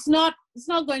so it's not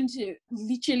going to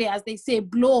literally, as they say,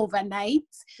 blow overnight.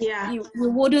 You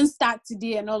wouldn't start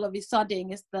today and all of a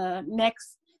sudden it's the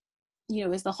next,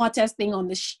 it's the hottest thing on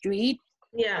the street.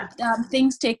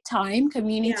 Things take time.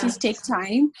 Communities take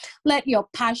time. Let your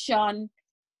passion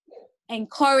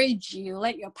encourage you.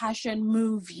 Let your passion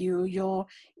move you.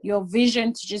 Your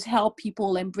vision to just help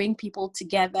people and bring people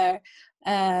together.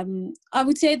 I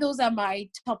would say those are my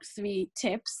top 3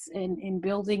 tips in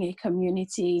building a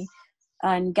community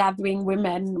and gathering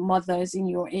women, mothers in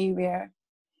your area.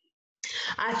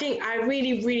 I think I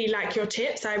really, really like your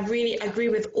tips. I really agree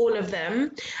with all of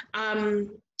them.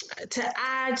 To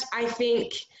add, I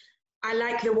think I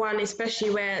like the one,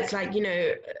 especially where it's like,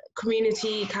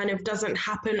 community kind of doesn't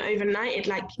happen overnight.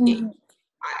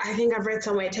 I think I've read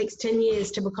somewhere it takes 10 years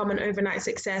to become an overnight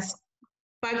success.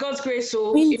 By God's grace,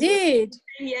 indeed.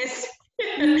 Yes.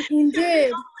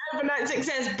 Indeed. Overnight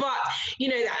success. But,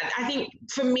 I think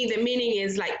for me, the meaning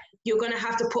is like, you're going to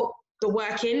have to put the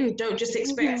work in. Don't just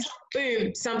expect,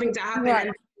 boom, something to happen. Right.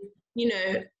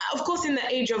 And, of course, in the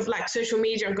age of like social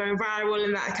media and going viral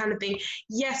and that kind of thing,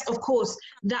 yes, of course,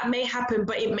 that may happen,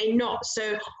 but it may not.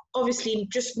 So obviously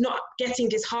just not getting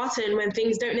disheartened when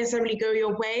things don't necessarily go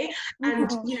your way,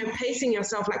 and, pacing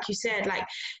yourself, like you said, like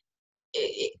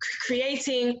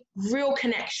creating real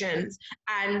connections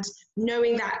and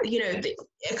knowing that,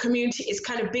 a community is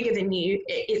kind of bigger than you.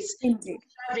 It's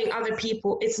serving other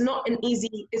people. It's no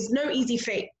easy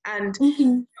fate, and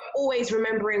always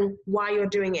remembering why you're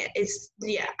doing it.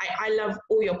 I love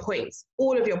all of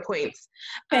your points.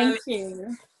 Thank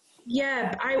you.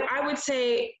 I would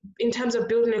say in terms of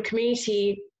building a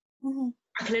community,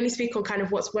 I can only speak on kind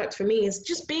of what's worked for me, is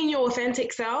just being your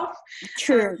authentic self.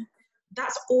 True.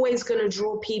 That's always going to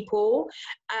draw people.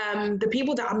 The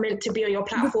people that are meant to be on your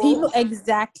platform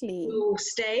exactly will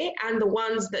stay, and the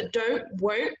ones that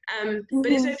won't.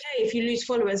 But it's okay if you lose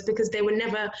followers, because they were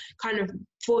never kind of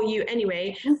for you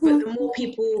anyway. But the more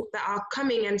people that are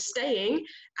coming and staying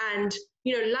and,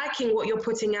 liking what you're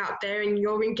putting out there and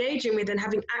you're engaging with and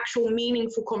having actual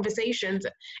meaningful conversations,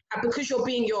 because you're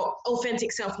being your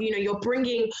authentic self, you're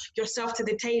bringing yourself to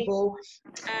the table.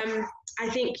 I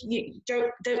think you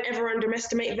don't ever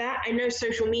underestimate that. I know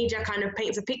social media kind of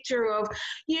paints a picture of,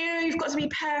 you've got to be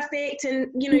perfect and,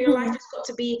 your life has got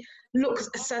to look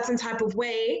a certain type of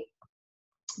way.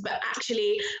 But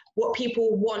actually what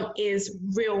people want is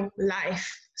real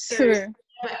life. So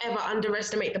never ever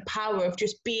underestimate the power of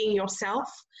just being yourself.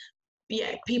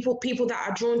 People that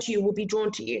are drawn to you will be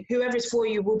drawn to you. Whoever's for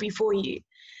you will be for you.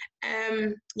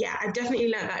 I've definitely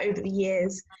learned that over the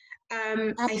years.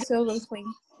 Absolutely.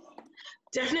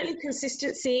 Definitely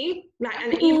consistency,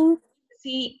 and even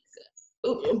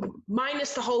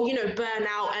minus the whole,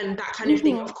 burnout and that kind of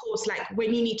thing. Of course, like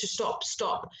when you need to stop,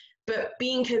 but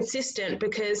being consistent,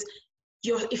 because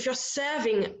if you're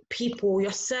serving people,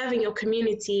 you're serving your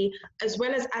community, as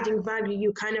well as adding value,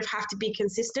 you kind of have to be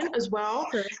consistent as well.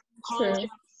 Sure.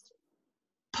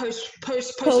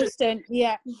 Posting,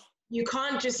 you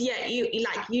can't just you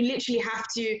literally have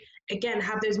to, again,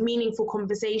 have those meaningful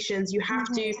conversations. You have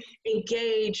to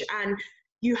engage, and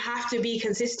you have to be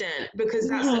consistent, because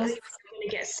that's the thing that's going to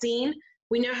get seen.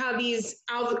 We know how these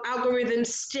algorithms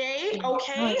stay,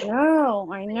 okay? I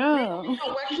know. It's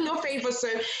not working in your favor. So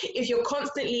if you're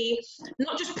constantly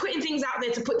not just putting things out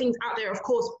there to put things out there, of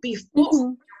course, be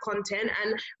thoughtful your content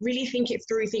and really think it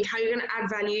through, think how you're going to add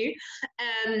value.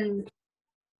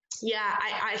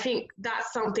 I think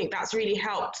that's something that's really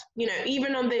helped,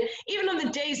 even on the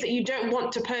days that you don't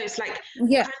want to post, like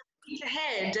think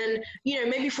ahead, and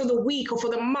maybe for the week or for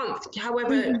the month,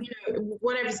 however,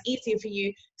 whatever's easier for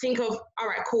you, think of, all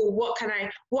right, cool, what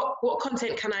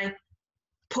content can I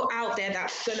put out there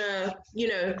that's gonna,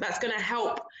 that's gonna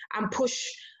help and push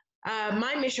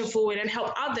my mission forward and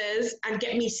help others and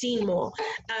get me seen more.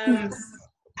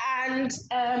 And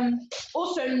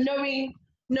also knowing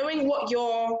what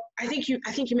your, I think you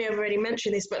may have already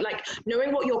mentioned this, but like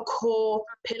knowing what your core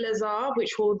pillars are,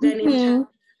 which will then in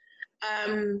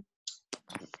turn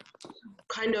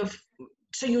kind of,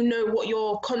 so you know what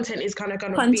your content is kind of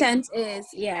going to be. Content is,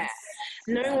 yes.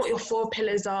 Knowing what your 4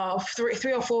 pillars are,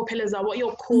 three or 4 pillars are, what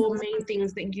your core main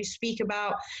things that you speak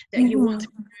about, that you want to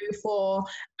go for,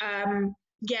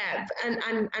 yeah,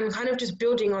 and kind of just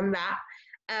building on that.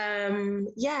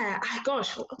 Yeah,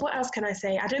 gosh, what else can I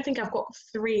say? I don't think I've got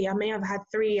 3. I may have had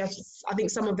 3. I think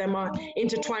some of them are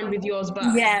intertwined with yours, but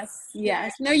yes.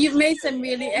 No, you've made some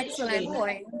really excellent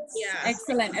points. Yeah,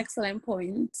 excellent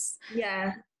points.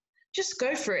 Yeah, just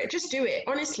go for it. Just do it.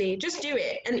 Honestly, just do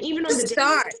it. And even on the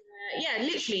start. Yeah,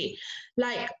 literally.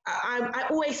 Like I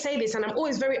always say this, and I'm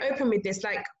always very open with this.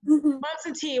 Like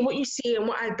Master T and what you see and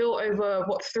what I built over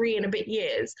 3 and a bit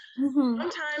years.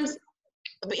 Sometimes,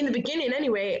 but in the beginning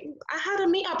anyway, I had a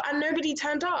meetup and nobody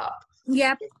turned up.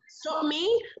 Yep. Not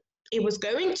me. It was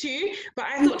going to, but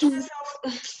I thought to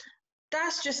myself,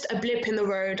 that's just a blip in the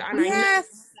road, and I know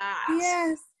that.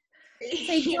 Yes.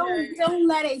 So don't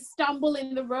let it stumble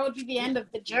in the road to the end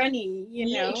of the journey,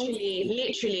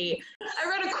 Literally. I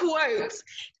read a quote,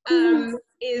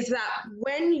 is that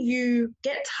when you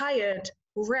get tired,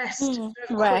 rest.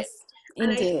 Rest,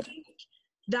 indeed.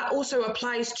 That also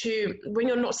applies to when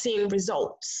you're not seeing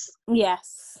results.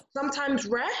 Yes. Sometimes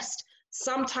rest,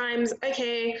 sometimes,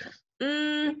 okay,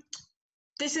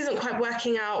 this isn't quite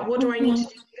working out. What do I need to do?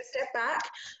 Take a step back.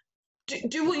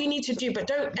 Do what you need to do, but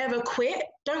don't ever quit.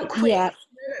 Don't quit. Yeah.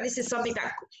 This is something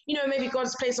that, maybe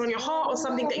God's placed on your heart, or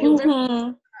something that you're very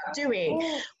good at doing.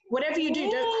 Whatever you do,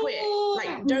 don't quit.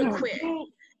 Like, don't quit.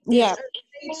 Yeah.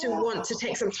 It's okay to want to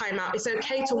take some time out. It's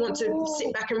okay to want to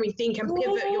sit back and rethink and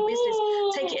pivot your business,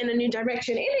 take it in a new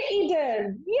direction. In it,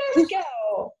 Eden. Yes,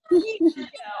 girl. Yes, girl.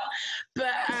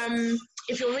 But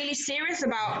if you're really serious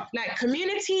about like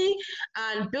community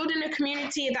and building a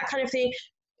community, that kind of thing,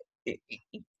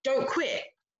 don't quit,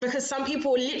 because some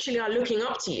people literally are looking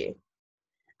up to you,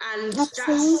 and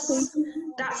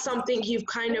that's something you've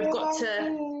kind of got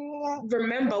to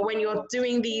remember when you're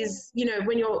doing these,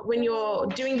 when you're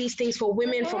doing these things for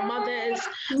women, for mothers,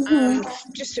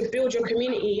 just to build your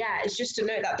community. Yeah, it's just to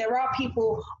know that there are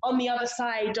people on the other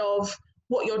side of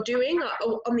what you're doing,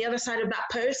 on the other side of that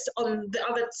post, on the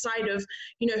other side of,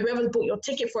 whoever bought your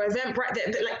ticket for event, right there,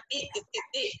 like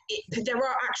there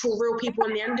are actual real people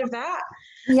on the end of that.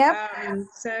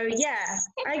 So yeah,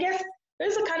 I guess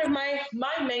those are kind of my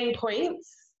main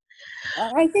points.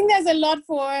 I think there's a lot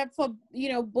for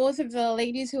both of the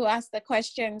ladies who asked the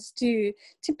questions to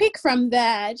pick from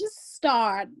there. Just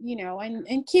start,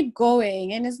 and keep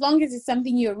going. And as long as it's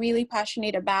something you're really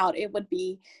passionate about, you would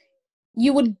be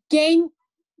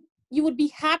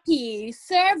happy.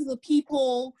 Serve the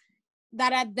people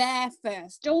that are there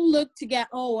first. Don't look to get,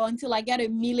 until I get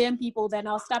 1 million people, then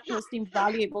I'll start posting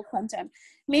valuable content.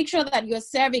 Make sure that you're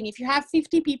serving. If you have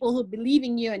 50 people who believe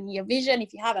in you and your vision,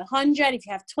 if you have 100, if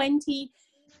you have 20,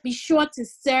 be sure to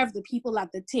serve the people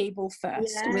at the table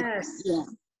first.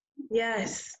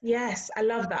 Yes. I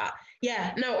love that.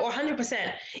 Yeah, no,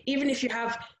 100%. Even if you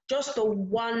have just the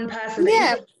one person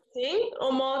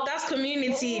or more, that's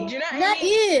community. Do you know what I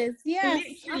mean? Is, yes.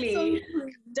 Literally.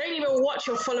 Absolutely. Don't even watch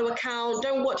your follower count.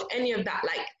 Don't watch any of that.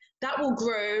 Like, that will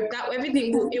grow. That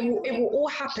everything will all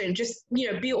happen. Just,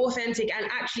 be authentic and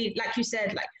actually, like you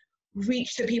said, like,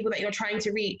 reach the people that you're trying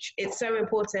to reach. It's so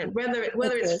important. Whether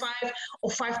it's 5 or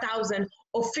 5,000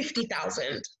 or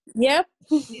 50,000. Yep.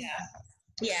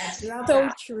 Yeah. Love so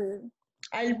that. True.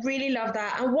 I really love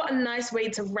that. And what a nice way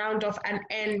to round off and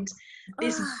end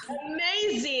this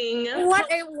amazing.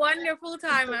 What a wonderful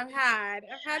time I've had.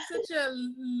 I've had such a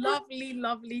lovely,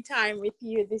 lovely time with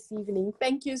you this evening.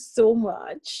 Thank you so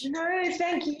much. No,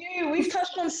 thank you. We've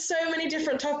touched on so many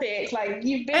different topics. Like,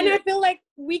 you've been... And I feel like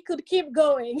we could keep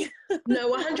going.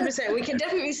 No, 100%. We can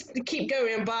definitely keep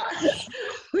going, but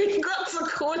we've got to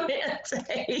call it a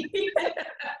day.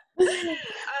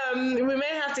 We might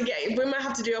have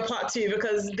to do a part 2,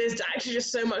 because there's actually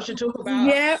just so much to talk about.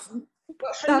 Yeah,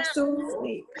 but for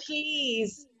absolutely. Now,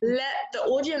 please let the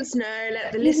audience know,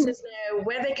 let the listeners know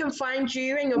where they can find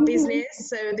you and your business.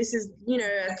 So this is,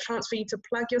 a chance for you to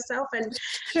plug yourself and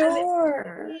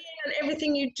sure, and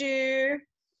everything you do.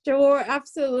 Sure,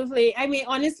 absolutely. I mean,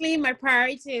 honestly, my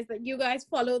priority is that you guys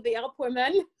follow the Up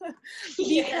Women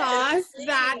because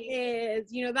that is,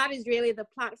 that is really the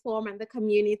platform and the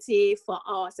community for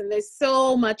us. And there's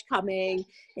so much coming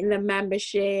in the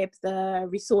membership, the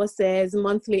resources,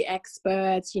 monthly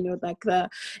experts, like the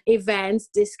events,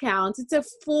 discounts. It's a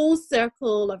full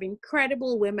circle of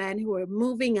incredible women who are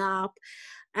moving up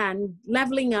and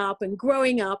leveling up and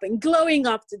growing up and glowing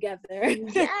up together.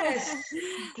 Yes,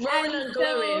 growing and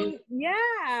glowing.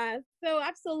 So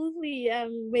absolutely,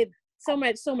 with so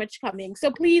much coming.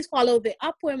 So please follow the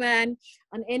Up Women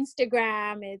on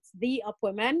Instagram. It's the Up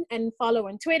Women, and follow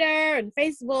on Twitter and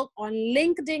Facebook, on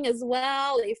LinkedIn as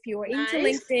well. If you're into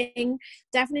LinkedIn,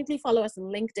 definitely follow us on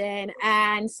LinkedIn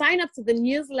and sign up to the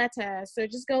newsletter. So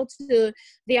just go to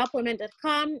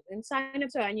theupwomen.com and sign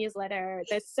up to our newsletter.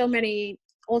 There's so many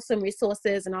awesome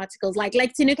resources and articles. Like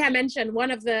Tinuka mentioned, one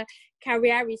of the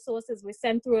career resources we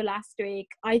sent through last week.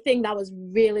 I think that was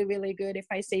really, really good, if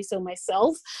I say so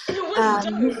myself. It was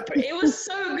dope. It was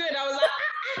so good. I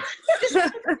was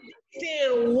like,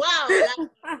 wow,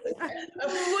 like a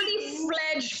fully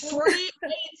fledged free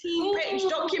 18-page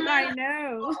document. I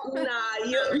know.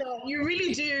 You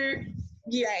really do.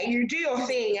 Yeah, you do your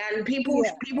thing, and people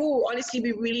will honestly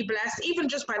be really blessed, even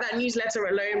just by that newsletter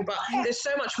alone. But there's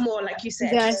so much more, like you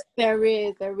said. Yes, there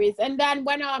is. And then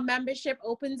when our membership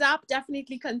opens up,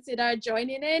 definitely consider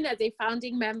joining in as a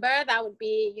founding member. That would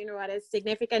be, at a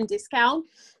significant discount.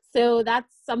 So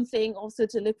that's something also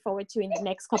to look forward to in the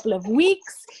next couple of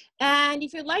weeks. And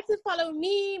if you'd like to follow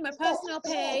me, my personal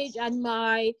page, and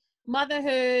my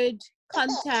motherhood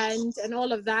content and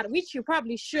all of that, which you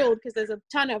probably should, because there's a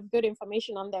ton of good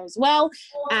information on there as well.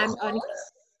 I'm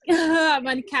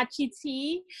on Catchy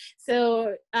T.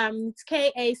 So it's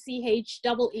KACHEETEE.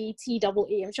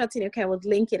 I'm sure Tinuka will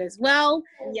link it as well.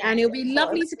 Yes, and it'll be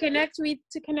lovely to connect with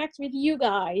you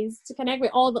guys, to connect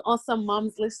with all the awesome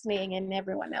moms listening and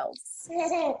everyone else.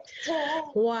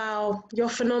 Wow, you're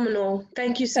phenomenal.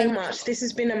 Thank you so much. This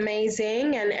has been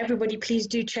amazing, and everybody please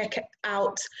do check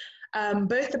out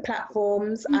both the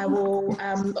platforms. I will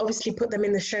obviously put them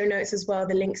in the show notes as well,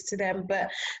 the links to them. But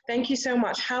thank you so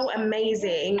much. How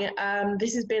amazing.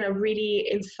 This has been a really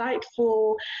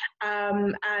insightful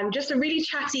and just a really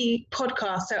chatty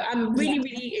podcast. So I'm really,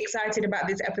 really excited about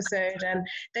this episode. And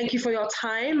thank you for your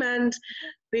time. And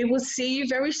we will see you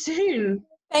very soon.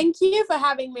 Thank you for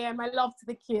having me, and my love to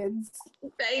the kids.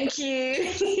 Thank you.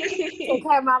 Take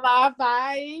care, Mama.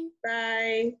 Bye.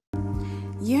 Bye.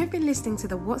 You have been listening to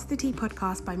the What's the Tea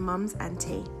podcast by Mums and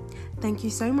Tea. Thank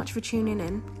you so much for tuning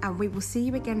in, and we will see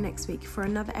you again next week for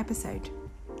another episode.